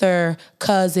sister,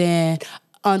 cousin,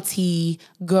 auntie,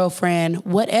 girlfriend,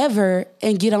 whatever,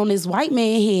 and get on this white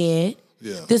man head,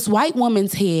 this white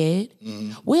woman's head.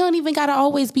 We don't even got to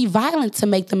always be violent to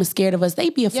make them scared of us. They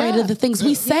be afraid of the things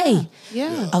we say.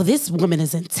 Oh, this woman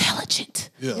is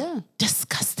intelligent.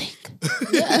 Disgusting.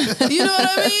 You know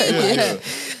what I mean?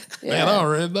 Man, I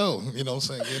already know. You know what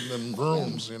I'm saying? Getting them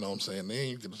rooms, you know what I'm saying? Then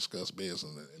you can discuss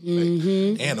business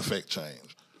and affect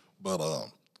change. But,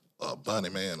 Bunnie,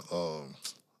 man, I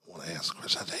want to ask a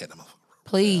question. I had them.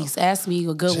 Please, ask me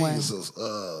a good one. Jesus,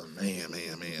 man.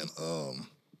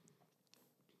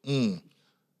 You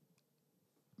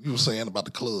were saying about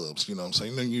the clubs, you know what I'm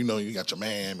saying? You know, you got your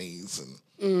Miamis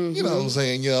and, you know what I'm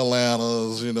saying, your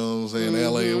Atlantas, you know what I'm saying,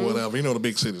 LA or whatever, you know, the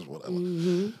big cities,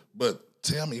 whatever. But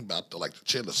tell me about the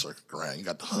Chili Circuit grind. You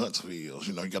got the Huntsvilles,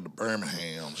 you know, you got the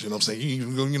Birminghams, you know what I'm saying?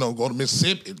 You go to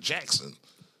Mississippi, Jackson.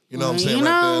 You know what I'm saying?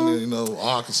 Right there,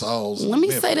 Arkansas. Let me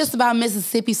say this about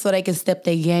Mississippi so they can step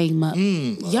their game up.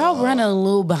 Y'all running a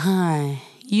little behind.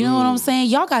 You know what I'm saying?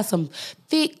 Y'all got some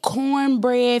thick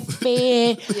cornbread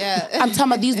fed. I'm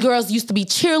talking about these girls used to be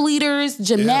cheerleaders,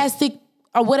 gymnastic,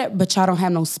 or whatever, but y'all don't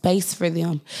have no space for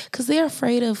them because they're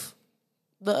afraid of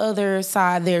the other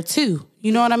side there too.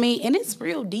 You know what I mean? And it's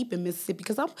real deep in Mississippi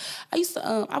because I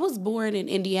was born in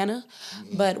Indiana,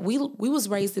 but we was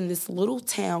raised in this little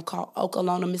town called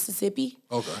Okolona, Mississippi.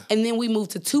 Okay. And then we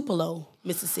moved to Tupelo,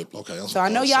 Mississippi. Okay. So I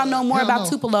know y'all know more about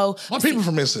Tupelo. My people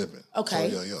from Mississippi.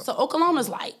 Okay. So Okolona's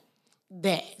like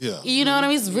that. Yeah. You know what I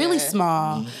mean? It's really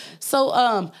small. So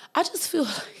I just feel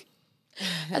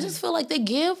like they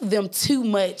give them too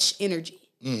much energy.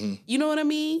 You know what I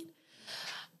mean?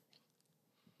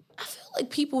 Like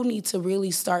people need to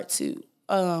really start to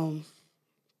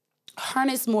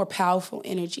harness more powerful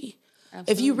energy.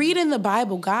 Absolutely. If you read in the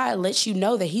Bible, God lets you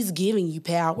know that he's giving you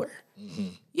power.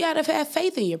 You gotta have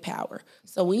faith in your power.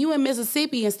 So when you in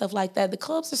Mississippi and stuff like that, the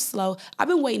clubs are slow. I've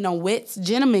been waiting on Wet's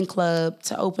Gentleman Club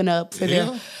to open up for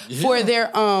their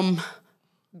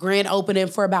grand opening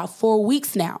for about 4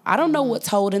 weeks now. I don't know what's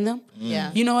holding them.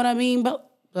 You know what I mean? But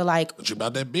you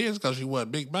about that biz because you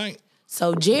what, big bank?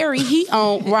 So Jerry,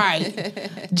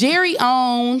 Jerry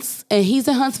owns, and he's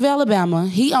in Huntsville, Alabama.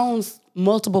 He owns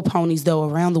multiple ponies, though,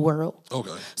 around the world.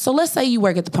 Okay. So let's say you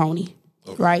work at the pony,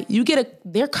 right?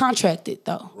 They're contracted,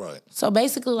 though. Right. So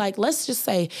basically, let's just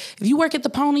say, if you work at the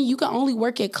pony, you can only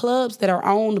work at clubs that are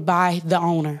owned by the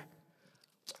owner.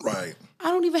 Right. I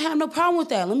don't even have no problem with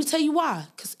that. Let me tell you why.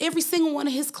 Because every single one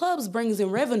of his clubs brings in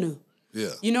revenue. Yeah.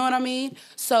 You know what I mean?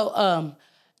 So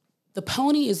the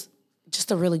pony is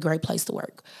just a really great place to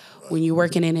work. Right. When you're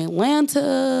working in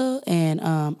Atlanta and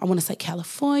I want to say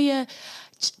California,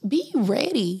 be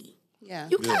ready. Yeah.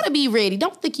 You gotta be ready.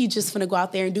 Don't think you just finna go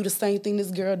out there and do the same thing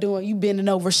this girl doing. You bending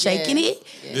over, shaking it.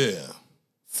 Yeah.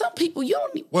 Some people, you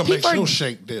don't need... What makes your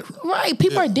shake different? Right.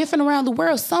 People are different around the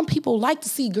world. Some people like to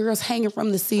see girls hanging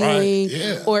from the ceiling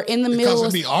or in the middle.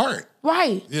 Because it be art.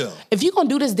 Right. Yeah. If you're going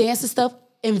to do this dancing stuff,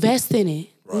 invest in it.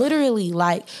 Right. Literally.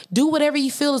 Like, do whatever you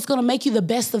feel is going to make you the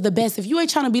best of the best. If you ain't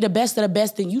trying to be the best of the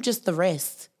best, then you just the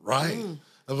rest. Right.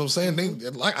 That's what I'm saying.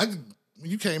 When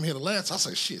you came here the last, I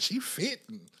said, shit, she fit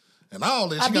and all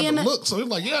that. She got the look. So it's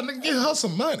like, yeah, nigga, give her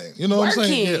some money. You know what I'm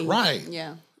saying? Yeah, right.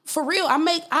 Yeah. For real,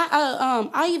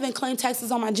 I even claim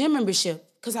taxes on my gym membership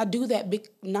because I do that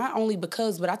not only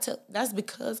because, but that's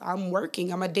because I'm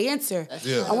working. I'm a dancer.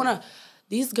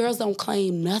 These girls don't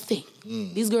claim nothing.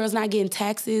 These girls not getting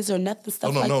taxes or nothing,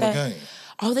 stuff like that. The game.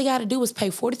 All they got to do is pay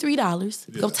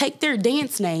 $43, go take their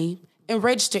dance name and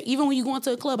register. Even when you go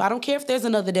into a club, I don't care if there's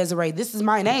another Desiree. This is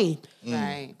my name.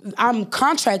 Right. I'm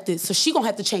contracted, so she gonna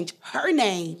have to change her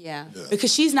name. Yeah.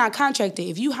 Because she's not contracted.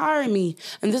 If you hire me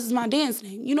and this is my dance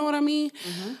name, you know what I mean?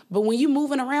 Mm-hmm. But when you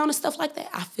moving around and stuff like that,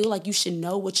 I feel like you should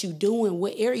know what you doing,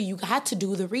 what area you got to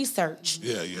do the research.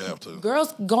 Yeah, you have to.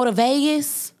 Girls go to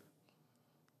Vegas,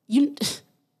 you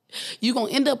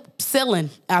gonna end up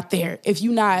selling out there if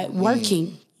you not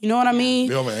working. You know what I mean?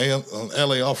 Bill, man,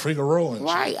 LA off Figaro and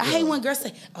right. I hate when girls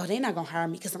say, oh, they're not going to hire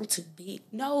me because I'm too big.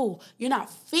 No, you're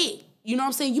not fit. You know what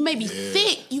I'm saying? You may be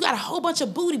fit. You got a whole bunch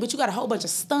of booty, but you got a whole bunch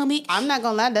of stomach. I'm not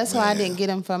going to lie. That's why I didn't get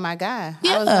him for my guy.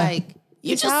 Yeah. I was like,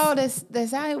 you all that's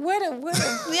out. What I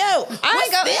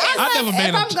never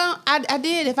made him. I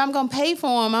did. If I'm gonna pay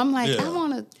for him, I'm like, I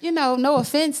want to. No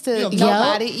offense to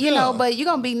nobody. But you're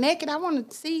gonna be naked. I want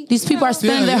to see. These people are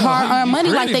spending their hard-earned money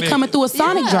like they coming through a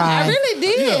Sonic drive. I really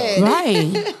did.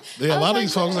 Right. Yeah, a lot of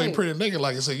these folks ain't pretty naked.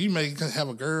 Like I said, you may have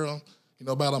a girl.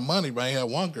 About her money, but I had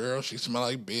one girl, she smelled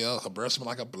like Bill, her breath smelled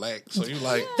like a black. So you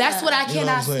like... That's what I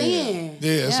cannot stand.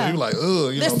 Yeah, so you like,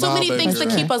 ugh. There's too many things to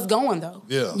keep us going, though.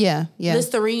 Yeah.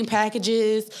 Listerine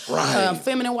packages,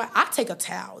 feminine wipe. I take a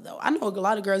towel, though. I know a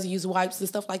lot of girls use wipes and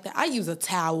stuff like that. I use a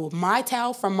towel, my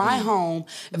towel from my home.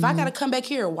 If I got to come back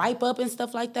here and wipe up and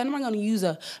stuff like that, I'm not going to use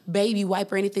a baby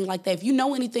wipe or anything like that. If you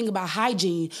know anything about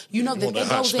hygiene, you know that it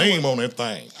goes in... steam on that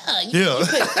thing.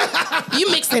 You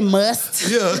mixing must.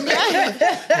 Yeah.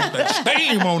 That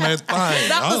steam on that thing.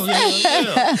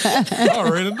 I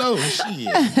already know.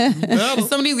 Shit.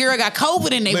 Some of these girls got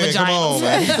COVID in their vaginas. Come on,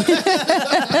 man.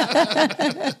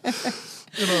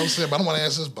 You know what I'm saying? But I want to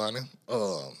ask this, Bunnie.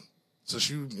 Since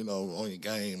you on your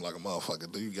game like a motherfucker,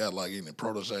 do you got like any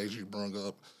proteges you bring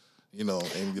up?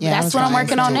 That's what I'm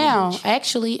working on now.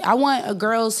 Actually, I want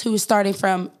girls who are starting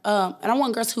from, and I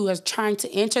want girls who are trying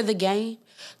to enter the game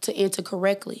to enter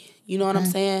correctly. You know what I'm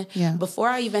saying? Yeah. Before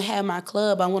I even have my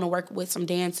club, I want to work with some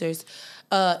dancers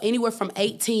anywhere from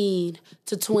 18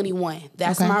 to 21.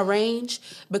 That's my range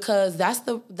because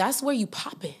that's where you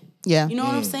popping. Yeah. You know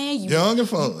what I'm saying? Young and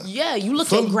fun. Yeah, you look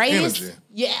your greatest.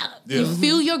 Yeah. You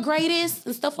feel your greatest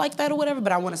and stuff like that or whatever,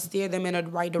 but I want to steer them in the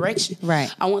right direction. Right.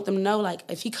 I want them to know, like,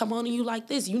 if he come on to you like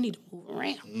this, you need to move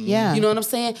around. Yeah. You know what I'm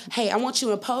saying? Hey, I want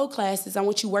you in pole classes. I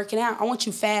want you working out. I want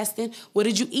you fasting. What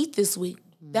did you eat this week?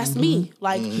 That's me.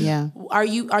 Like, are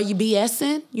you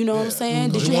BSing? You know what I'm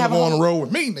saying? Did you have go on the road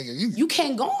with me, nigga? You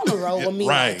can't go on the road with me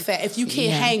like that. If you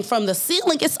can't hang from the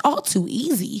ceiling, it's all too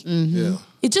easy. Yeah.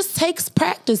 It just takes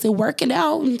practice and working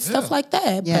out and stuff like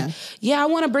that. Yeah. But I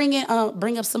want to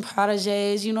bring up some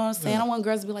proteges. You know what I'm saying? I want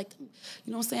girls to be like,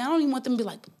 you know what I'm saying? I don't even want them to be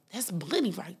like, that's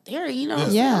Bunnie right there. You know what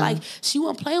I'm saying? Like, she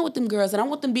wasn't playing with them girls, and I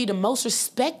want them to be the most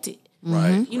respected.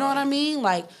 Right. You know what I mean?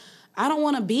 Like, I don't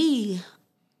want to be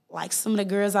like some of the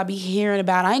girls I be hearing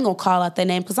about. I ain't gonna call out their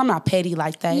name because I'm not petty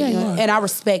like that. Yeah, you know? And I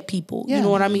respect people. You know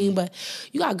what I mean? But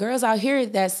you got girls out here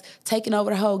that's taking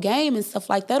over the whole game and stuff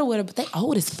like that or whatever, but they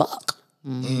old as fuck.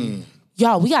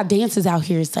 Y'all, we got dancers out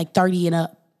here. It's like 30 and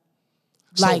up.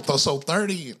 Like, so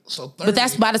 30. But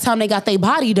that's by the time they got their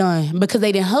body done because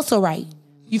they didn't hustle right.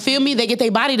 You feel me? They get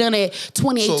their body done at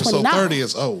 28, 29. So 30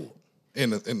 is old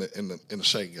in the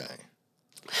shake game.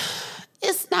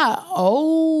 It's not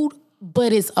old,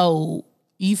 but it's old.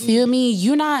 You feel me?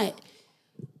 You're not,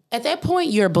 at that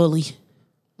point, you're a bully.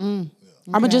 I'm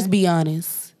going to just be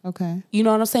honest. Okay. You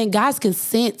know what I'm saying? Guys can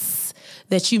sense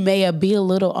that you may be a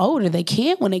little older. They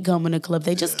can when they come in the club.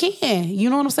 They just can. You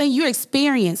know what I'm saying? You're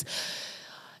experienced.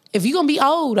 If you're going to be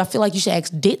old, I feel like you should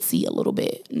act ditzy a little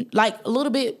bit. Like a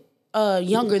little bit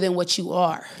younger than what you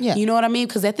are. Yeah. You know what I mean?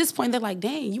 Because at this point, they're like,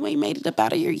 dang, you ain't made it up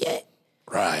out of here yet.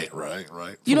 Right.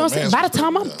 You know what I'm saying? By the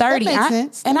time I'm 30, That makes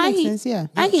sense. and That I makes ain't, sense, yeah.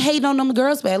 I ain't hating on them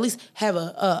girls, but at least have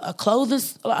a clothing,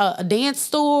 a dance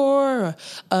store,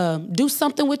 or, do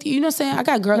something with you. You know what I'm saying? I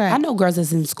got girls. Right. I know girls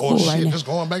that's in school right now. Just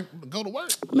going back to go to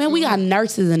work. Man, we got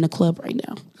nurses in the club right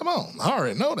now. Come on, I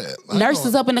already know that.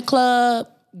 Nurses up in the club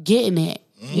getting it.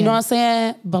 You know what I'm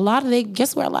saying? But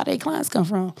guess where a lot of their clients come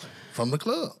from? From the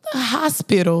club. The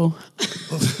hospital.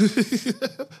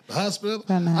 The hospital?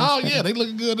 From the Oh, hospital. yeah, they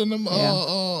looking good in them, them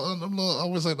little, I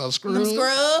always say the scrubs. Them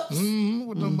scrubs.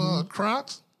 With them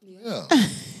Crocs. Yeah.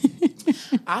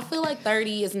 I feel like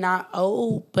 30 is not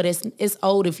old, but it's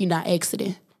old if you're not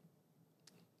exiting.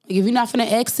 Like if you're not finna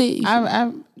exit,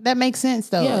 that makes sense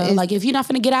though. yeah. Like if you're not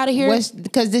finna get out of here,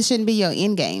 Because this shouldn't be your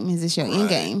end game. Is this your end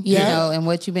game? Yeah. You know, and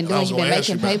what you've been doing, was you've been gonna ask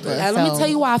making you about paper. that. let me tell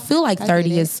you why I feel like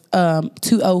 30 is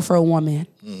too old for a woman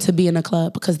to be in a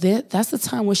club, because that's the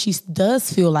time when she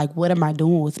does feel like, what am I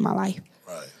doing with my life?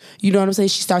 Right. You know what I'm saying?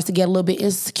 She starts to get a little bit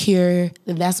insecure,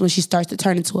 and that's when she starts to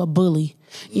turn into a bully.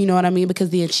 You know what I mean? Because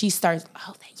then she starts,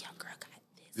 oh, that young girl got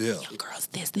this. Yeah. Young girl's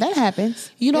this. That happens.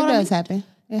 You know it what I does mean? happen. It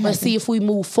But happens. see, if we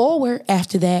move forward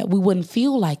after that, we wouldn't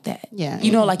feel like that. Yeah.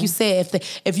 You know, like you said,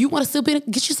 if you want to still be,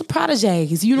 get you some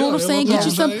proteges. You know what I'm saying? Get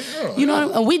you some. You know, what I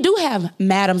mean? And we do have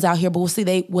madams out here, but we'll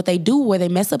see what they do where they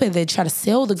mess up is they try to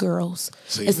sell the girls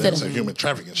See, instead that's of a human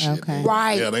trafficking shit. Okay.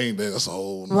 Right. Yeah, they ain't that's a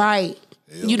whole. right.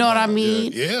 You know what I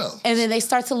mean? Yeah. And then they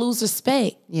start to lose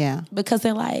respect. Yeah. Because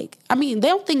they're like, I mean, they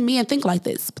don't think men think like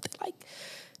this, but they're like,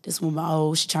 this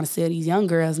woman, she trying to sell these young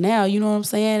girls now. You know what I'm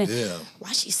saying? Yeah.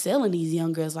 Why she selling these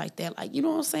young girls like that? Like, you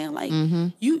know what I'm saying? Like,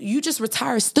 you just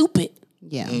retired stupid.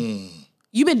 Yeah.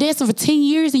 You been dancing for 10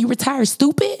 years and you retired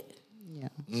stupid? Yeah.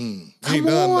 Ain't Come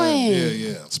done on. nothing.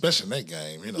 Yeah. Especially in that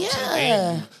game, you know. What I'm saying?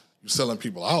 Yeah. And you selling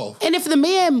people off. And if the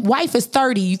man wife is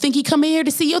 30, you think he come in here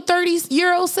to see your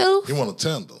 30-year-old self? You want to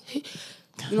tender.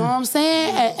 You know what I'm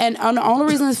saying? And the only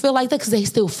reason I feel like that because they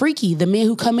still freaky. The men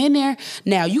who come in there.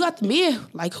 Now, you got the men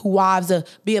like who wives to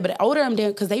be able to order them there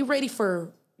because they ready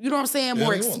for, you know what I'm saying,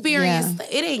 more they want- experience.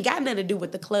 Yeah. It ain't got nothing to do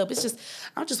with the club. It's just,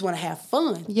 I just want to have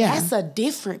fun. Yeah. That's a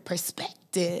different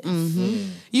perspective.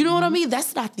 You know what I mean?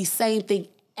 That's not the same thing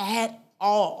at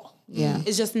all. Yeah.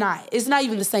 It's just not. It's not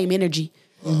even the same energy.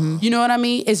 You know what I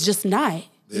mean? It's just not.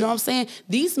 You know what I'm saying?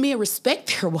 These men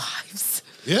respect their wives.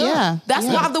 Yeah. That's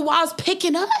why the wives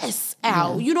picking us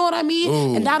out. You know what I mean?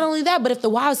 Ooh. And not only that, but if the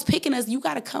wives picking us, you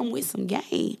got to come with some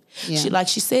game. Yeah. Like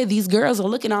she said, these girls are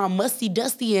looking all musty,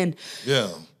 dusty, and Yeah.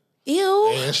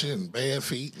 ew. Ashy and bad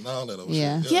feet and all that other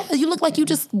Yeah. shit. Yeah, you look like you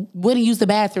just went and used the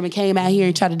bathroom and came out here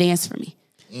and tried to dance for me.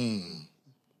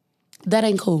 That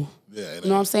ain't cool. Yeah, it You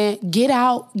know what I'm saying? Get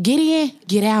out, get in,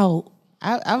 get out.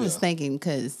 I was thinking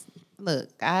because look,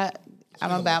 I'm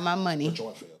about my money.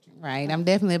 Right. I'm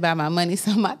definitely about my money.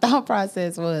 So my thought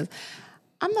process was,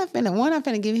 I'm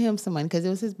finna give him some money because it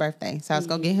was his birthday. So I was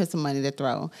gonna give him some money to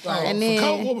throw. Right. And For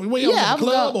then were you I at the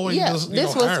was club gonna- or you just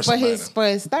this hire was for his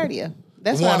somebody? 30th.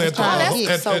 That's The what one I was at the- trying to at-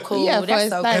 get. at- So cool. Yeah, for That's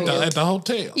his so 30th. cool. At the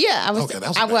hotel. Yeah, I was. Okay,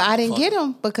 that's I didn't get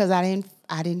him because I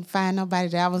didn't find nobody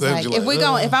that I was That like, you if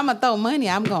like, if I'm gonna throw money,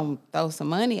 I'm gonna throw some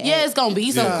money. Yeah, at it's gonna be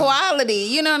some some quality.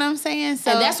 You know what I'm saying?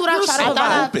 So And that's what I You're try so to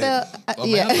find. open.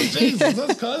 yeah. Jesus,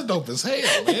 that's dope as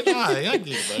hell, man. Nah, I get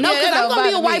it, man. No, Yeah, because that I'm gonna be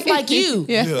a don't wife bother me. like you.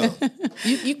 Yeah.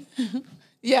 Yeah.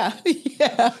 Yeah.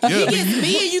 Yeah. He gets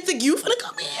me and you think you finna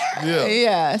come here? Yeah.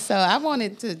 Yeah, so I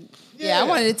wanted to. Yeah, I Yeah.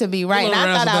 wanted it to be right. A And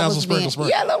little I thought I razzle-dazzle, was sprinkle, being sprinkle.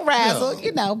 yeah, a little razzle, Yeah.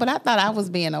 you know. But I thought I was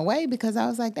being away because I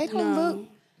was like, they gonna look.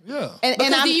 Yeah. And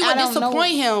Because then you I would don't know-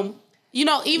 disappoint him. You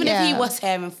know, even if he Yeah. was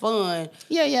having fun,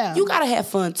 Yeah. you gotta have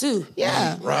fun too.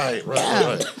 Yeah, Right.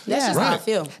 That's just how I Right.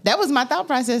 feel. that was my thought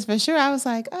process for sure. I was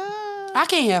like, I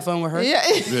can't have fun with her. yeah.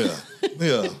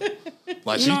 Yeah.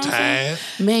 Like she know what I'm saying?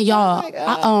 tired. Man, y'all, my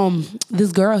God.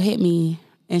 this girl hit me,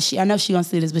 and I know she gonna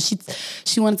see this, but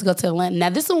she wanted to go to Atlanta. Now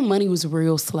this when money was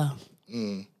real slow.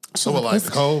 So what, like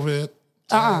the COVID?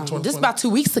 This about 2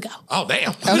 weeks ago. Oh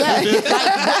damn. Yeah,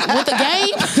 like with the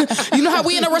game, you know how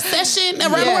we in a recession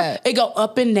around the Yeah. world? It go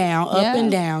up and down, up Yeah.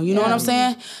 and down. You know what I'm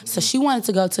saying? So she wanted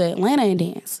to go to Atlanta and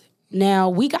dance. Now,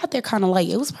 we got there kind of late.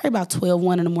 It was probably about 12,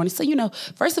 1 in the morning. So, you know,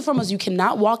 first and foremost, you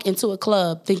cannot walk into a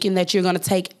club thinking that you're going to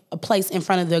take a place in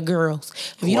front of the girls.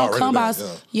 If you don't already come by,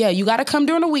 there, yeah, you got to come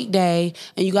during a weekday,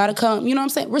 and you got to come, you know what I'm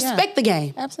saying? Respect the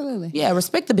game. Absolutely. Yeah,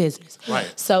 respect the business. Right.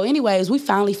 So, anyways, we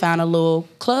finally found a little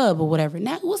club or whatever.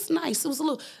 Now it was nice. It was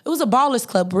a ballers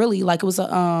club, really. Like it was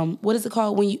a what is it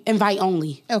called when you invite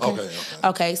only? Okay.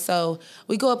 Okay. So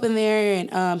we go up in there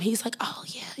and he's like, "Oh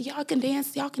yeah, y'all can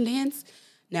dance.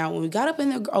 Now when we got up in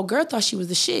there, girl thought she was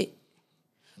the shit.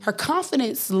 Her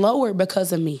confidence lowered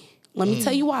because of me. Let me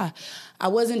tell you why. I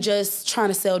wasn't just trying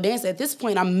to sell dance. At this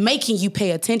point, I'm making you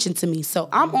pay attention to me. So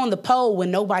I'm on the pole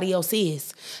when nobody else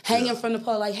is. Hanging from the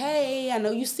pole like, hey, I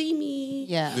know you see me.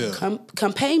 Yeah.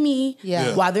 Come pay me.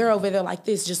 Yeah. While they're over there like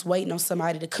this, just waiting on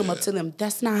somebody to come up to them.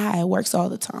 That's not how it works all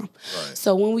the time. Right.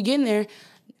 So when we get in there,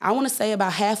 I want to say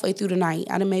about halfway through the night,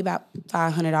 I done made about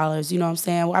 $500, you know what I'm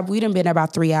saying? We done been there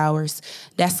about 3 hours.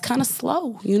 That's kind of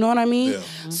slow, you know what I mean?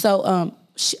 Yeah. So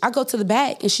I go to the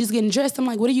back, and she's getting dressed. I'm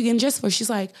like, what are you getting dressed for? She's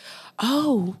like,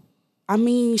 oh, I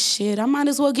mean, shit, I might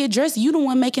as well get dressed. You the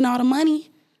one making all the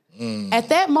money. At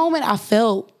that moment, I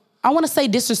felt, I want to say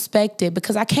disrespected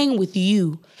because I came with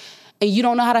you, and you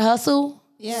don't know how to hustle?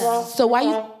 Yeah. So why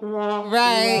you...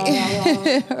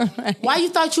 Right. Why you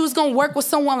thought you was going to work with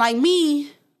someone like me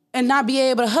and not be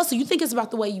able to hustle? You think it's about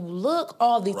the way you look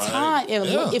all the time.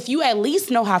 If you at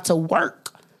least know how to work.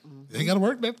 You got to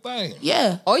work that thing.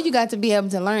 Yeah. Or you got to be able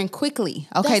to learn quickly.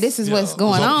 Okay, this is what's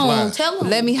going on. Tell them.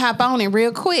 Let me hop on it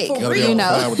real quick. For real. You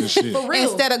know, with this shit. For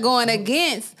real. Instead of going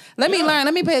against. Let me learn.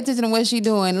 Let me pay attention to what she's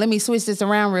doing. Let me switch this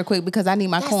around real quick because I need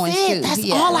my coins too.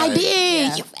 That's all I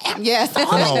did. Yeah.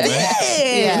 That's all I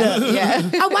did.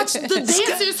 Yeah. I watched the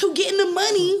dancers who getting the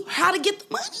money, how to get the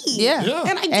money.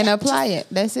 Yeah. And apply it.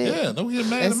 That's it. Yeah, don't get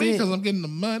mad at me because I'm getting the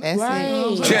money. That's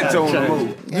it. Chet on the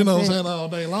move. You know what I'm saying? All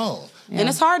day long. Yeah. And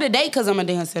it's hard to date because I'm a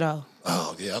dancer, though.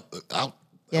 Oh, yeah.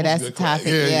 That's the topic.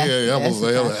 Yeah. I was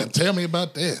there. Tell me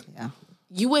about that. Yeah.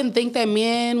 You wouldn't think that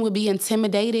men would be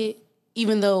intimidated,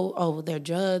 even though, they're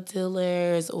drug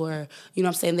dealers or, you know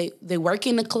what I'm saying, they work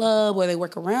in the club or they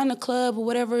work around the club or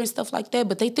whatever and stuff like that.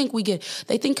 But they think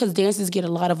because dancers get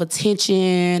a lot of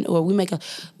attention or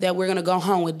that we're going to go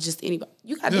home with just anybody.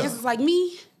 You got dancers like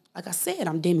me. Like I said,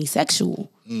 I'm demisexual.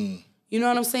 You know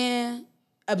what I'm saying?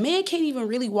 A man can't even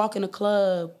really walk in a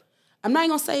club. I'm not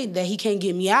going to say that he can't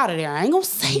get me out of there. I ain't going to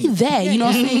say that. You know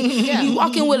what I'm saying? You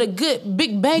walk in with a good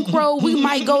big bankroll, we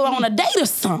might go on a date or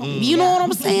something. You know what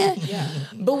I'm saying? Yeah.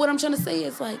 But what I'm trying to say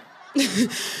is like,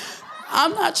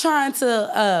 I'm not trying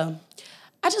to,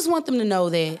 I just want them to know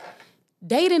that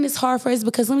dating is hard for us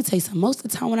because let me tell you something. Most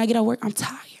of the time when I get out of work, I'm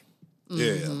tired.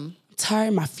 Yeah. I'm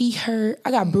tired. My feet hurt.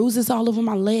 I got bruises all over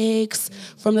my legs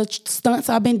from the stunts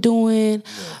I've been doing.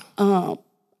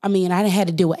 I mean, I had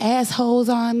to deal with assholes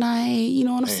all night. You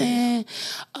know what I'm saying?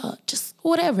 Just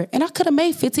whatever. And I could have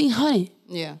made $1,500.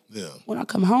 Yeah. When I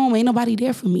come home, ain't nobody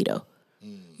there for me though.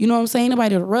 You know what I'm saying? Ain't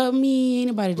nobody to rub me. Ain't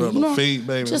nobody to rub my feet,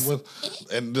 baby.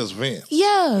 And just vent.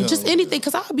 Yeah, just anything.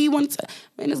 Because I'll be one time.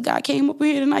 Man, this guy came up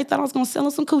here tonight, thought I was gonna sell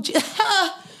him some coochie.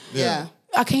 Yeah.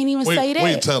 I can't even say that.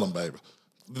 Wait, tell him, baby.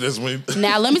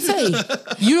 Now let me tell you.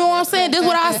 You know what I'm saying? This is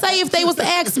what I say if they was to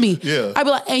ask me. Yeah. I'd be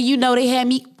like, and you know they had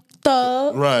me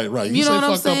thug. Right. You know what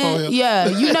I'm saying? Yeah.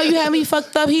 You know you had me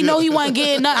fucked up. He know he wasn't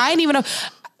getting nothing. I ain't even know.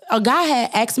 A guy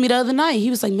had asked me the other night. He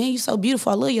was like, man, you so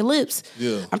beautiful. I love your lips.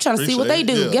 Yeah. I'm trying to see what they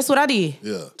do. Yeah. Guess what I did?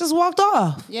 Yeah. Just walked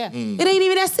off. Yeah. It ain't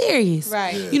even that serious.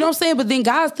 Right. Yeah. You know what I'm saying? But then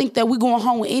guys think that we going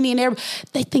home with any and every.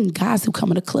 They think guys who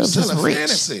come in the club just rich.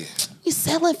 Fantasy. We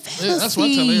selling fantasy. Yeah, that's what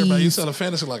I tell everybody. You sell a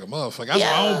fantasy like a motherfucker. That's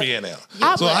why I don't be in there.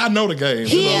 So I know the game.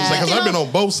 You know what I'm saying? Because I've been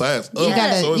on both sides.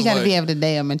 You gotta be able to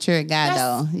date a mature guy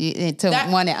though.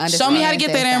 One that understands. Show me how to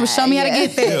get there, Amber. Show me how to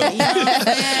get there. Yeah. You know what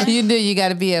I'm saying? You do. You got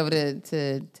to be able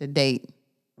to date.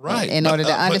 Right. In order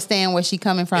to understand where she's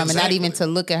coming from and not even to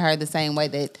look at her the same way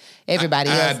that everybody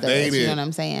else does. You know what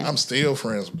I'm saying? I'm still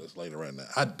friends with this lady right now.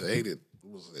 I dated,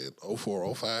 was it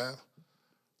 04, 05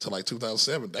 to like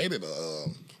 2007, dated a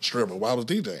stripper while I was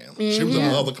DJing. Mm-hmm. She was in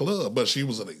another club, but she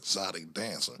was an exotic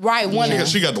dancer. Right.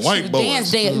 She got the white boys. Right.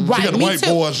 She got the white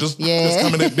boys just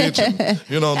coming at bitch. And,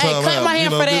 you know what I'm talking about? Clap my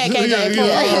hand for that,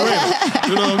 KJ.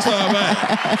 You know what I'm talking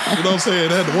about? You know what I'm saying?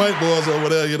 They had the white boys over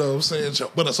there, you know what I'm saying?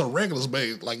 But it's a regular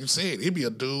space. Like you said, he'd be a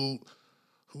dude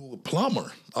who a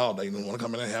plumber all day. Didn't want to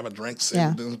come in and have a drink,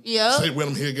 sit with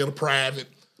him here, get a private,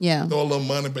 throw a little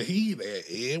money, but he there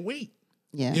every week.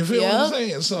 Yeah. You feel what I'm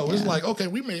saying? So it's like, okay,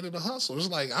 we made it a hustle. It's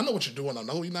like, I know what you're doing. I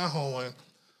know you're not hoeing.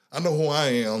 I know who I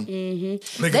am.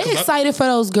 Mm-hmm. They excited for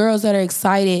those girls that are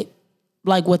excited,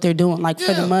 like what they're doing, like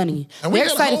for the money. They're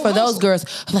excited for those girls.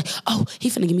 Like, oh, he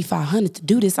finna give me $500 to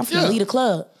do this. I'm finna lead a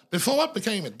club. Before I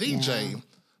became a DJ,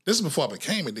 this is before I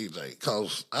became a DJ,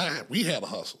 because we had a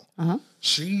hustle.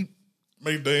 She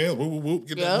made dance,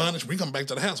 get that money. We come back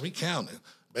to the house, we counting.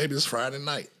 Baby, it's Friday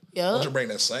night. Don't you bring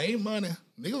that same money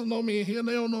Niggas know me in here,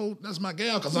 they don't know that's my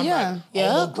gal, because I'm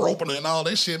like, groping her and all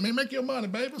that shit. Man, make your money,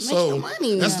 baby. Your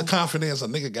money. That's the confidence a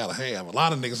nigga gotta have. A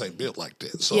lot of niggas ain't built like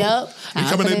that. So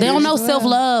they don't know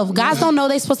self-love. Guys don't know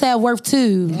they supposed to have worth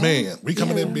too. Man, we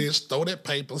come in that bitch, throw that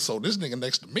paper, so this nigga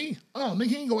next to me, nigga,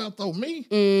 he ain't go out and throw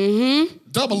me.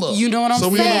 Double up. You know what I'm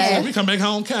saying? We come back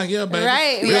home, count, baby.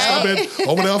 Right,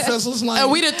 Over there, Festus Lane.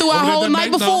 And we done threw our whole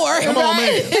night before. Come on,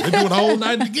 man. We do the whole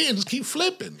night again. Just keep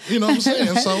flipping. You know what I'm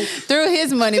saying? So threw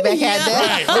his money back out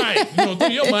there. Right. You know, throw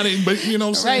your money, but you know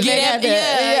what I'm saying?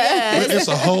 But it's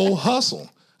a whole hustle.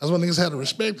 That's what niggas had to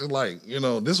respect. It's like, you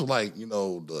know, this was like, you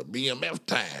know, the BMF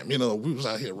time. You know, we was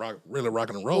out here really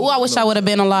rocking and rolling. Oh, I wish I would have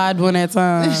been alive during that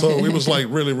time. So we was like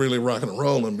really, really rocking and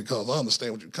rolling, because I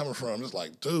understand what you're coming from. It's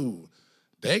like, dude,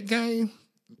 that game,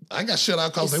 I got shit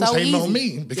out because they was hating on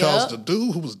me, because the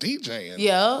dude who was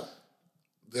DJing,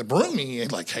 that brought me in,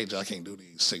 like, hey, I can't do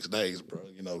these 6 days, bro.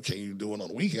 You know, can you do it on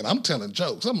the weekend? I'm telling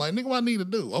jokes. I'm like, nigga, what I need to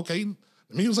do? Okay, the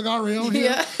music already on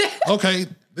here. Okay,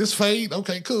 this fade.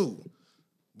 Okay, cool.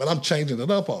 But I'm changing it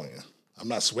up on you. I'm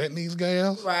not sweating these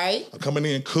gals. Right. I'm coming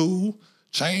in cool,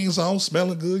 chains on,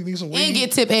 smelling good, you need some weed. And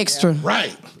get tip extra.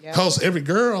 Right. Because every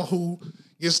girl who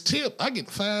gets tipped, I get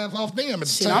 5 off them at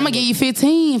the time. I'm going to give you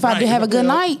 15 if I did have a good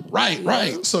night.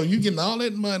 Right. So you getting all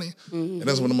that money, and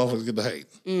that's when the motherfuckers get the hate.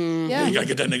 You got to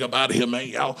get that nigga up out of here, man.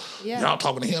 Y'all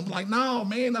talking to him. Like, no,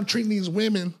 man, I'm treating these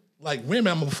women like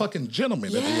women. I'm a fucking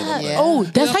gentleman at the end of the day. Oh,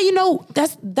 that's how you know.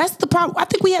 That's the problem. I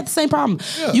think we had the same problem.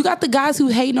 You got the guys who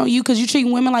hating on you because you treat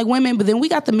women like women, but then we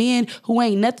got the men who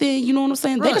ain't nothing. You know what I'm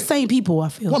saying? They're the same people, I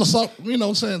feel. Want to talk, you know what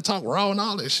I'm saying, talk raw and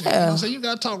all that shit. You know what I'm saying? You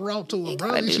got to talk raw to her,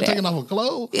 bro. You should taking off her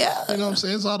clothes. Yeah. You know what I'm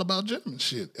saying? It's all about gentleman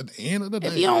shit at the end of the day.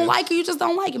 If you don't like it, you just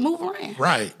don't like it. Move around.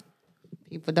 Right.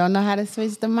 People don't know how to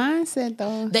switch the mindset,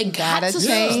 though. They gotta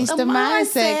change the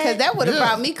mindset, because that would have Yeah.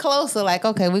 brought me closer. Like,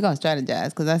 okay, we're gonna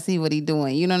strategize because I see what he's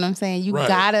doing. You know what I'm saying? You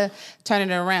gotta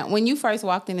turn it around. When you first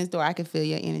walked in this door, I could feel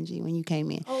your energy when you came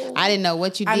in. I didn't know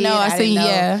what you did. I know. I see.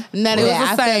 None of that.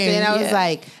 I felt it, and I was Yeah.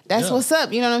 like, "That's what's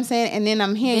up." You know what I'm saying? And then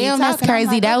I'm hearing you Damn, talking. that's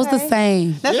crazy. Like, That was the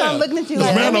same. That's why I'm looking at you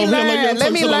like, man let me over here like learn. you're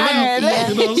Let me talking to the learn.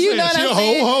 lady. You know what I'm saying? She a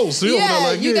whole host. She over there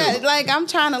like, you yeah. got like I'm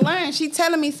trying to learn. She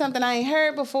telling me something I ain't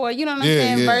heard before. You know what I'm saying?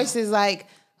 Versus like,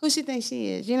 who she think she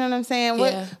is? You know what I'm saying?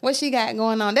 What she got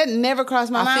going on? That never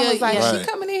crossed my mind. Was like, she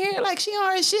coming in here like she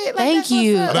on her shit. Like, Thank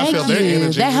you. Thank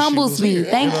you. That humbles me.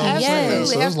 Thank you.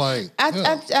 Yes. So it's like,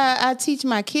 I teach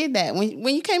my kid that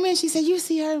when you came in, she said, you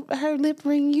see her lip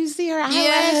ring, you see her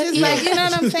eyelashes. Like, you know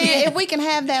what I'm saying? If we can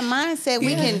have that mindset,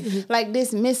 we can like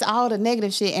dismiss all the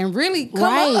negative shit and really come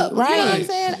up. Right. You know what I'm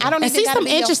saying? I don't And even see some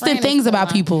interesting things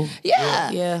about people.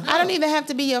 Yeah. I don't even have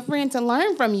to be your friend to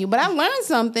learn from you, but I learned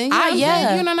something. You know what I'm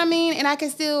saying? You know what I mean? And I can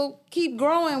still keep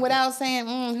growing without saying,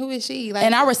 who is she? Like,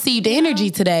 and I received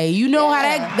energy today. You know how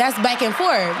that's back and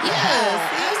forth.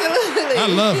 Yes, absolutely. I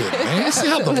love it, man. See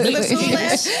how the mix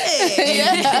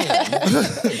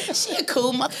is. She a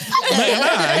cool motherfucker. Man, all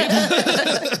right.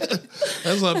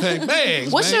 That's what I pack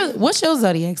bags. What's your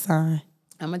zodiac sign?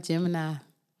 I'm a Gemini.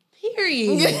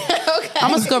 Period. Okay.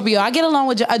 I'm a Scorpio. I get along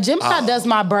with a Gemini. Does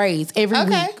my braids every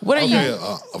week. What are you?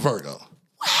 A Virgo.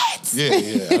 What?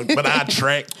 Yeah. But I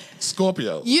track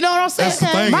Scorpio. You know what I'm saying? That's the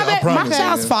thing. My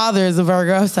child's father is a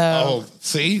Virgo, so. Oh,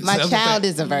 see? My child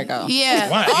is a Virgo. Yeah.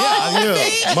 Right.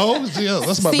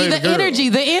 That's my baby girl.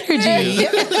 The energy.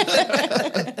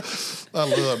 I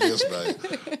love this, man.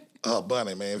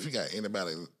 Bunnie, man, if you got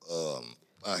anybody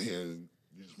out here,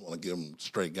 you just want to give them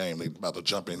straight game, they about to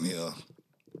jump in here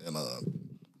and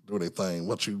do their thing,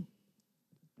 what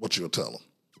you'll tell them?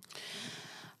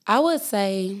 I would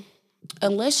say,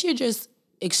 unless you're just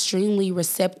extremely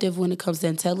receptive when it comes to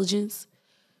intelligence,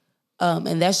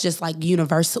 and that's just like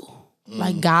universal.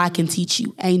 Like God can teach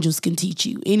you, angels can teach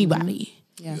you, anybody.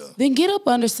 Yeah. Then get up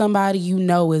under somebody you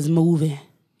know is moving.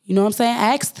 You know what I'm saying?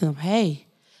 Ask them, hey,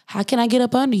 how can I get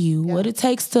up under you? What it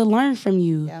takes to learn from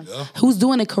you. Who's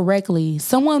doing it correctly?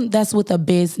 Someone that's with a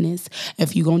business.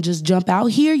 If you're going to just jump out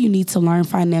here, you need to learn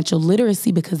financial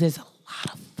literacy because there's a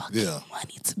lot of fucking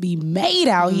money to be made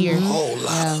out here. A whole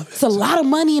lot. It's a lot of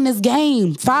money in this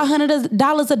game.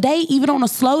 $500 a day, even on a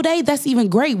slow day, that's even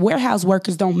great. Warehouse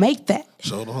workers don't make that.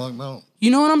 Show the fuck no.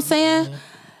 You know what I'm saying?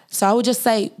 So I would just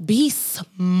say, be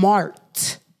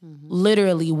smart.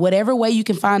 Literally, whatever way you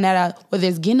can find that out, whether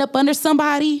it's getting up under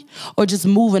somebody or just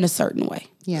moving a certain way.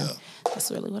 Yeah.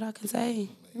 That's really what I can say.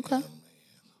 Okay.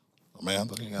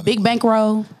 Big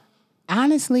bankroll.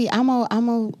 Honestly, I'm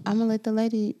gonna let the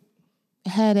lady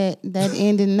have that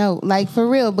ending note. Like, for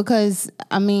real, because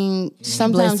I mean,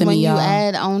 sometimes when you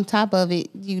add on top of it,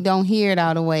 you don't hear it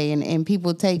all the way, and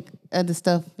people take other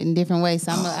stuff in different ways.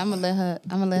 So I'm gonna let her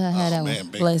have that one.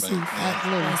 Blessings.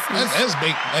 That's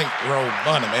Big Bankroll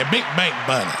Bunnie, man. Big Bank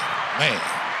Bunnie, man.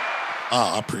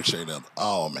 Oh, I appreciate that.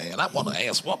 Oh, man. I want to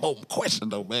ask one more question,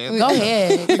 though, man. Go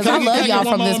ahead, because I love y'all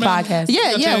from this podcast.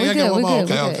 Yeah, we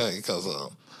good. Okay, because,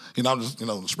 I'm just,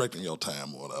 respecting your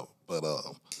time or whatever. But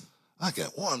I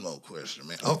got one more question,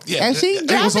 man. Oh, yeah. And she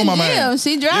dropping gems.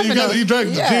 She dropping them. You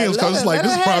dropping the gems because it's like,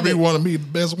 this is probably one of the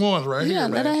best ones right here, man.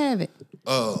 Yeah, let her have it.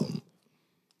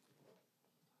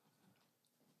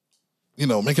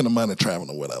 Making the money traveling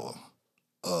or whatever.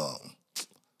 The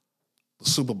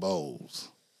Super Bowls.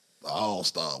 The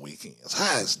All-Star weekends.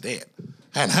 How is that?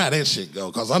 And how that shit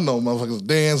go? Because I know motherfuckers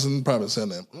dancing, probably saying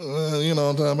that, you know what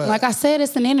I'm talking about? Like I said,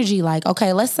 it's an energy. Like,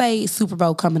 okay, let's say Super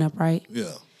Bowl coming up, right?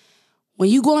 Yeah.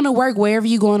 When you going to work, wherever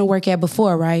you going to work at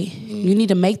before, right? You need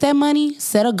to make that money,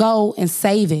 set a goal, and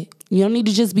save it. You don't need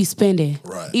to just be spending.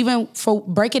 Right. Even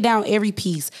break it down every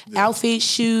piece. Yeah. Outfit,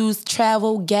 shoes,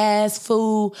 travel, gas,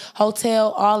 food,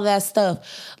 hotel, all of that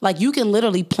stuff. Like, you can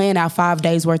literally plan out 5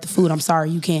 days worth of food. I'm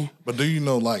sorry, you can. But do you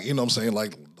know, like, you know what I'm saying,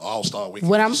 like, All-Star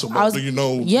Weekend? Do you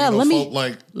know, let me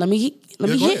go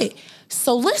hit ahead. it.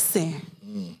 So listen.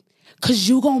 Because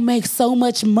you going to make so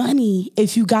much money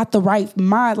if you got the right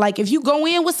mind. Like, if you go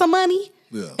in with some money,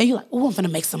 and you're like, oh, I'm going to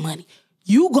make some money.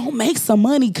 You going to make some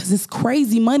money because it's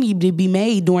crazy money to be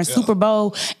made during Super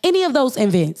Bowl, any of those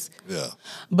events. Yeah.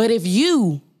 But if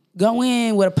you go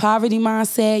in with a poverty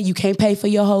mindset, you can't pay for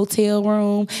your hotel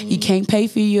room, you can't pay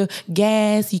for your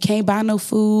gas, you can't buy no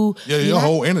food. Yeah, your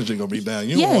whole energy going to be down.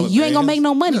 You ain't going to make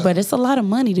no money, but it's a lot of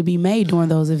money to be made during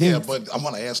those events. Yeah, but I'm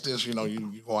going to ask this, you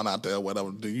going out there, whatever,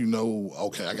 do you know,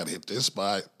 okay, I got to hit this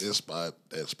spot, that spot.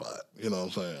 You know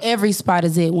what I'm saying? Every spot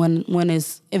is it when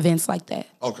it's events like that.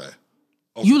 Okay.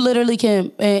 You literally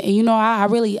can, and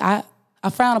I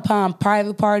frown upon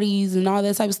private parties and all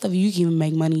that type of stuff. You can even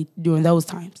make money during those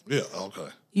times. Yeah, okay.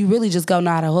 You really just go know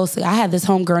how to host it. I had this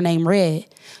homegirl named Red.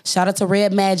 Shout out to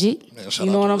Red Magic. Yeah, you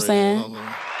know what I'm saying?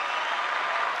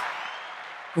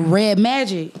 Red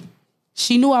Magic.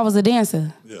 She knew I was a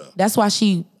dancer. Yeah. That's why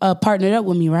she partnered up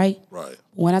with me, right? Right.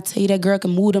 When I tell you that girl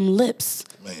can move them lips.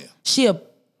 Man.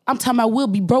 I'm talking about we'll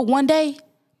be broke one day,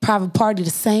 private party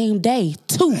the same day.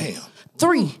 2,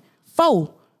 3,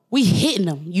 4. We hitting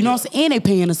them. You know what I'm saying? And they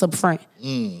paying us up front.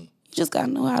 You just got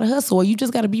to know how to hustle, or you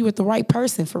just got to be with the right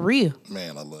person for real.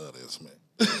 Man, I love this, man.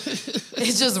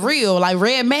 It's just real. Like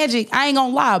Red Magic, I ain't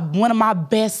gonna lie, one of my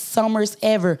best summers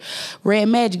ever. Red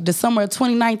Magic, the summer of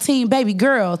 2019, baby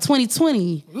girl,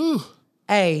 2020. Ooh.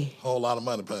 Hey. Whole lot of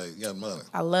money paid. You got money.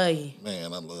 I love you.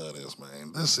 Man, I love this,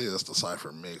 man. This is the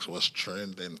Cypher Mix. What's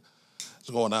trending? It's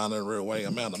going down in a real way.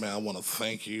 Amanda, man, I want to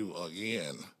thank you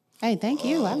again. Hey, thank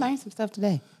you. I learned some stuff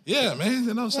today. Yeah, man.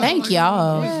 You know, thank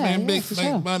y'all. Man, big for thank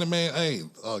sure. Bunnie, man. Hey,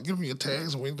 give me your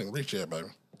tags and we can reach you at, baby.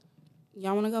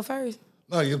 Y'all want to go first?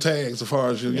 No, your tags as far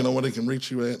as you know where they can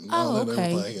reach you at and all that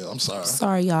everything. Yeah, I'm sorry.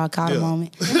 Sorry, y'all. Caught a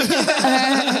moment.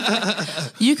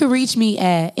 You can reach me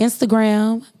at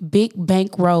Instagram, Big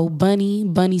Bankroll Bunnie.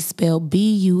 Bunnie spelled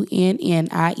Bunnie.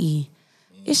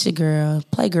 It's your girl,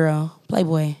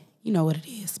 Playboy. You know what it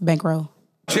is. Bankroll.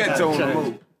 Chet's on the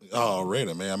move.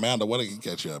 Already, man. Amanda, where they can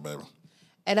catch you at, baby?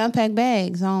 At Unpack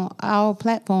Bags on all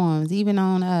platforms, even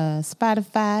on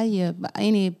Spotify,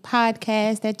 any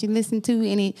podcast that you listen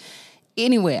to,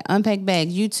 anywhere. Unpack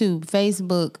Bags, YouTube,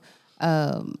 Facebook,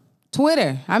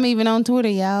 Twitter. I'm even on Twitter,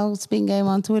 y'all. Spin game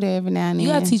on Twitter every now and then.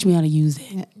 You gotta teach me how to use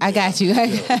it. I got you.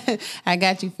 I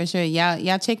got you for sure.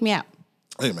 Y'all check me out.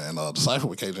 Hey, man, the Cypher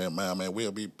with KJ and Mal, man,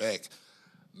 we'll be back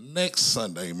next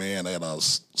Sunday, man, at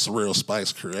Surreal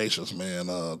Spice Creations, man,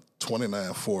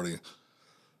 2940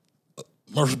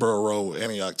 Murfreesboro Road,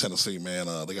 Antioch, Tennessee, man.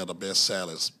 They got the best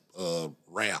salads,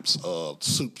 wraps,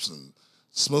 soups, and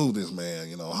smoothies, man.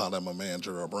 You know, holla at my man,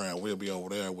 Gerald Brown. We'll be over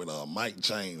there with Mike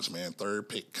James, man, third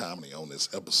pick comedy on this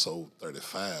episode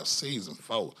 35, season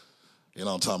 4. You know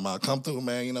what I'm talking about? Come through,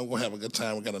 man. You know, we'll have a good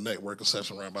time. We got a networking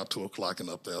session around about 2 o'clock and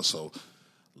up there. So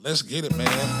let's get it, man.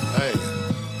 Hey,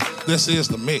 this is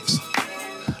the Mix.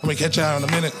 Let me catch y'all in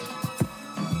a minute.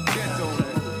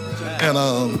 And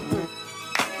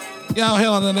y'all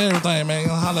hell on everything, man.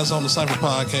 Holla us on the Cypher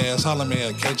Podcast. Holla me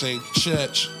at KJ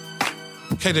Church.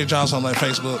 KJ Johnson on that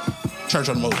Facebook. Church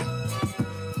on the Move.